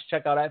 24 hours.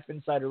 Check out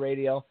Phinsider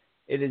Radio.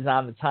 It is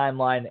on the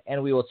timeline,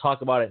 and we will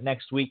talk about it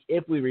next week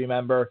if we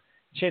remember.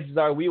 Chances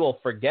are we will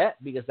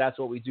forget because that's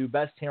what we do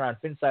best here on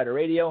Phinsider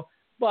Radio.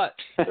 But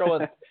throw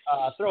a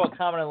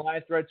comment in the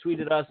live thread,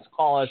 tweet at us,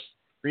 call us,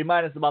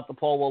 remind us about the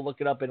poll. We'll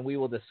look it up, and we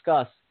will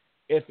discuss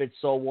if it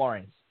so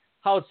warrants.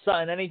 How's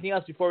Sutton? Anything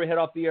else before we head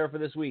off the air for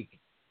this week?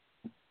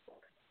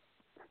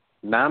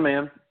 Nah,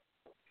 man.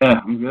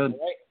 Yeah, I'm good. All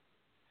right.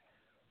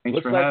 Thanks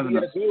Looks for like having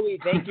us.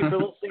 Thank you for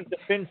listening to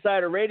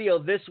Phinsider Radio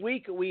this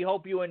week. We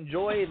hope you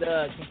enjoy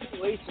the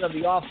continuation of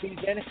the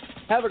off-season.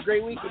 Have a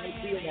great week, and we'll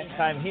see you next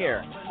time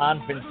here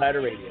on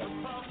Phinsider Radio.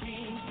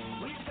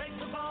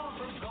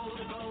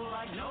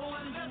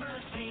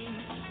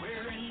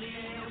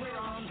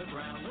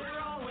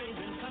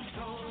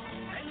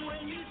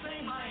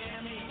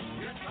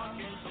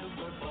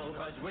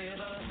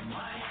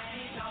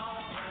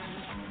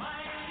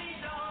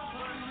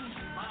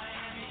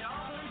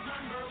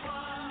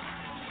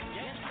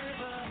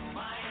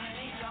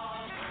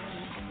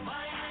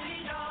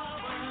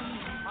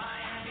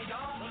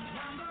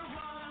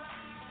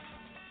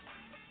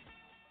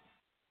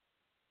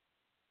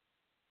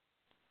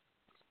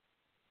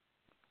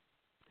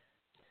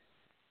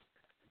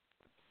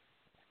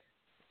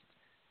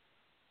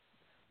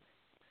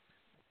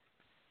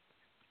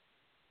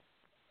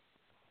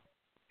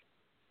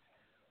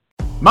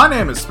 My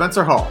name is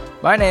Spencer Hall.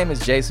 My name is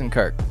Jason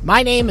Kirk.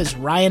 My name is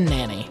Ryan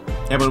Nanny.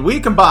 And when we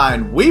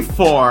combine, we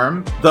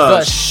form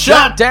the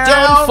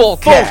Shutdown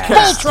Fullcast.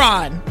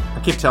 Voltron! I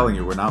keep telling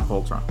you, we're not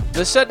Voltron.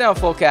 The Shutdown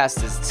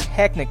Fullcast is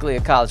technically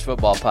a college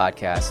football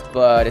podcast,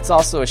 but it's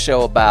also a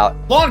show about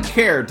lawn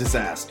care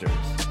disasters,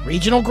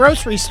 regional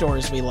grocery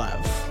stores we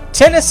love,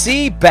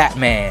 Tennessee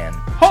Batman,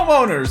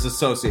 homeowners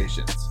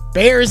associations,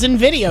 bears and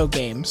video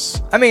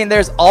games. I mean,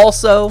 there's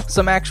also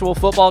some actual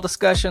football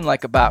discussion,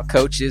 like about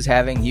coaches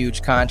having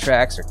huge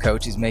contracts, or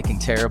coaches making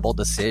terrible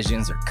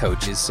decisions, or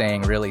coaches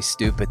saying really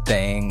stupid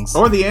things.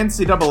 Or the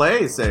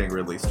NCAA saying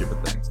really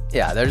stupid things.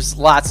 Yeah, there's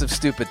lots of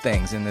stupid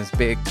things in this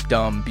big,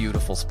 dumb,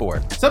 beautiful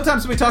sport.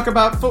 Sometimes we talk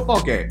about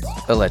football games.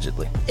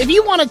 Allegedly. If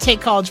you want to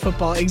take college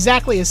football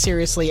exactly as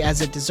seriously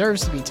as it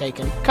deserves to be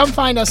taken, come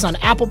find us on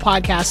Apple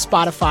Podcasts,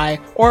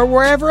 Spotify, or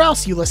wherever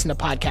else you listen to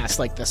podcasts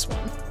like this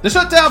one. The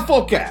Shutdown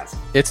Fullcast.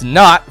 It's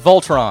not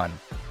Voltron.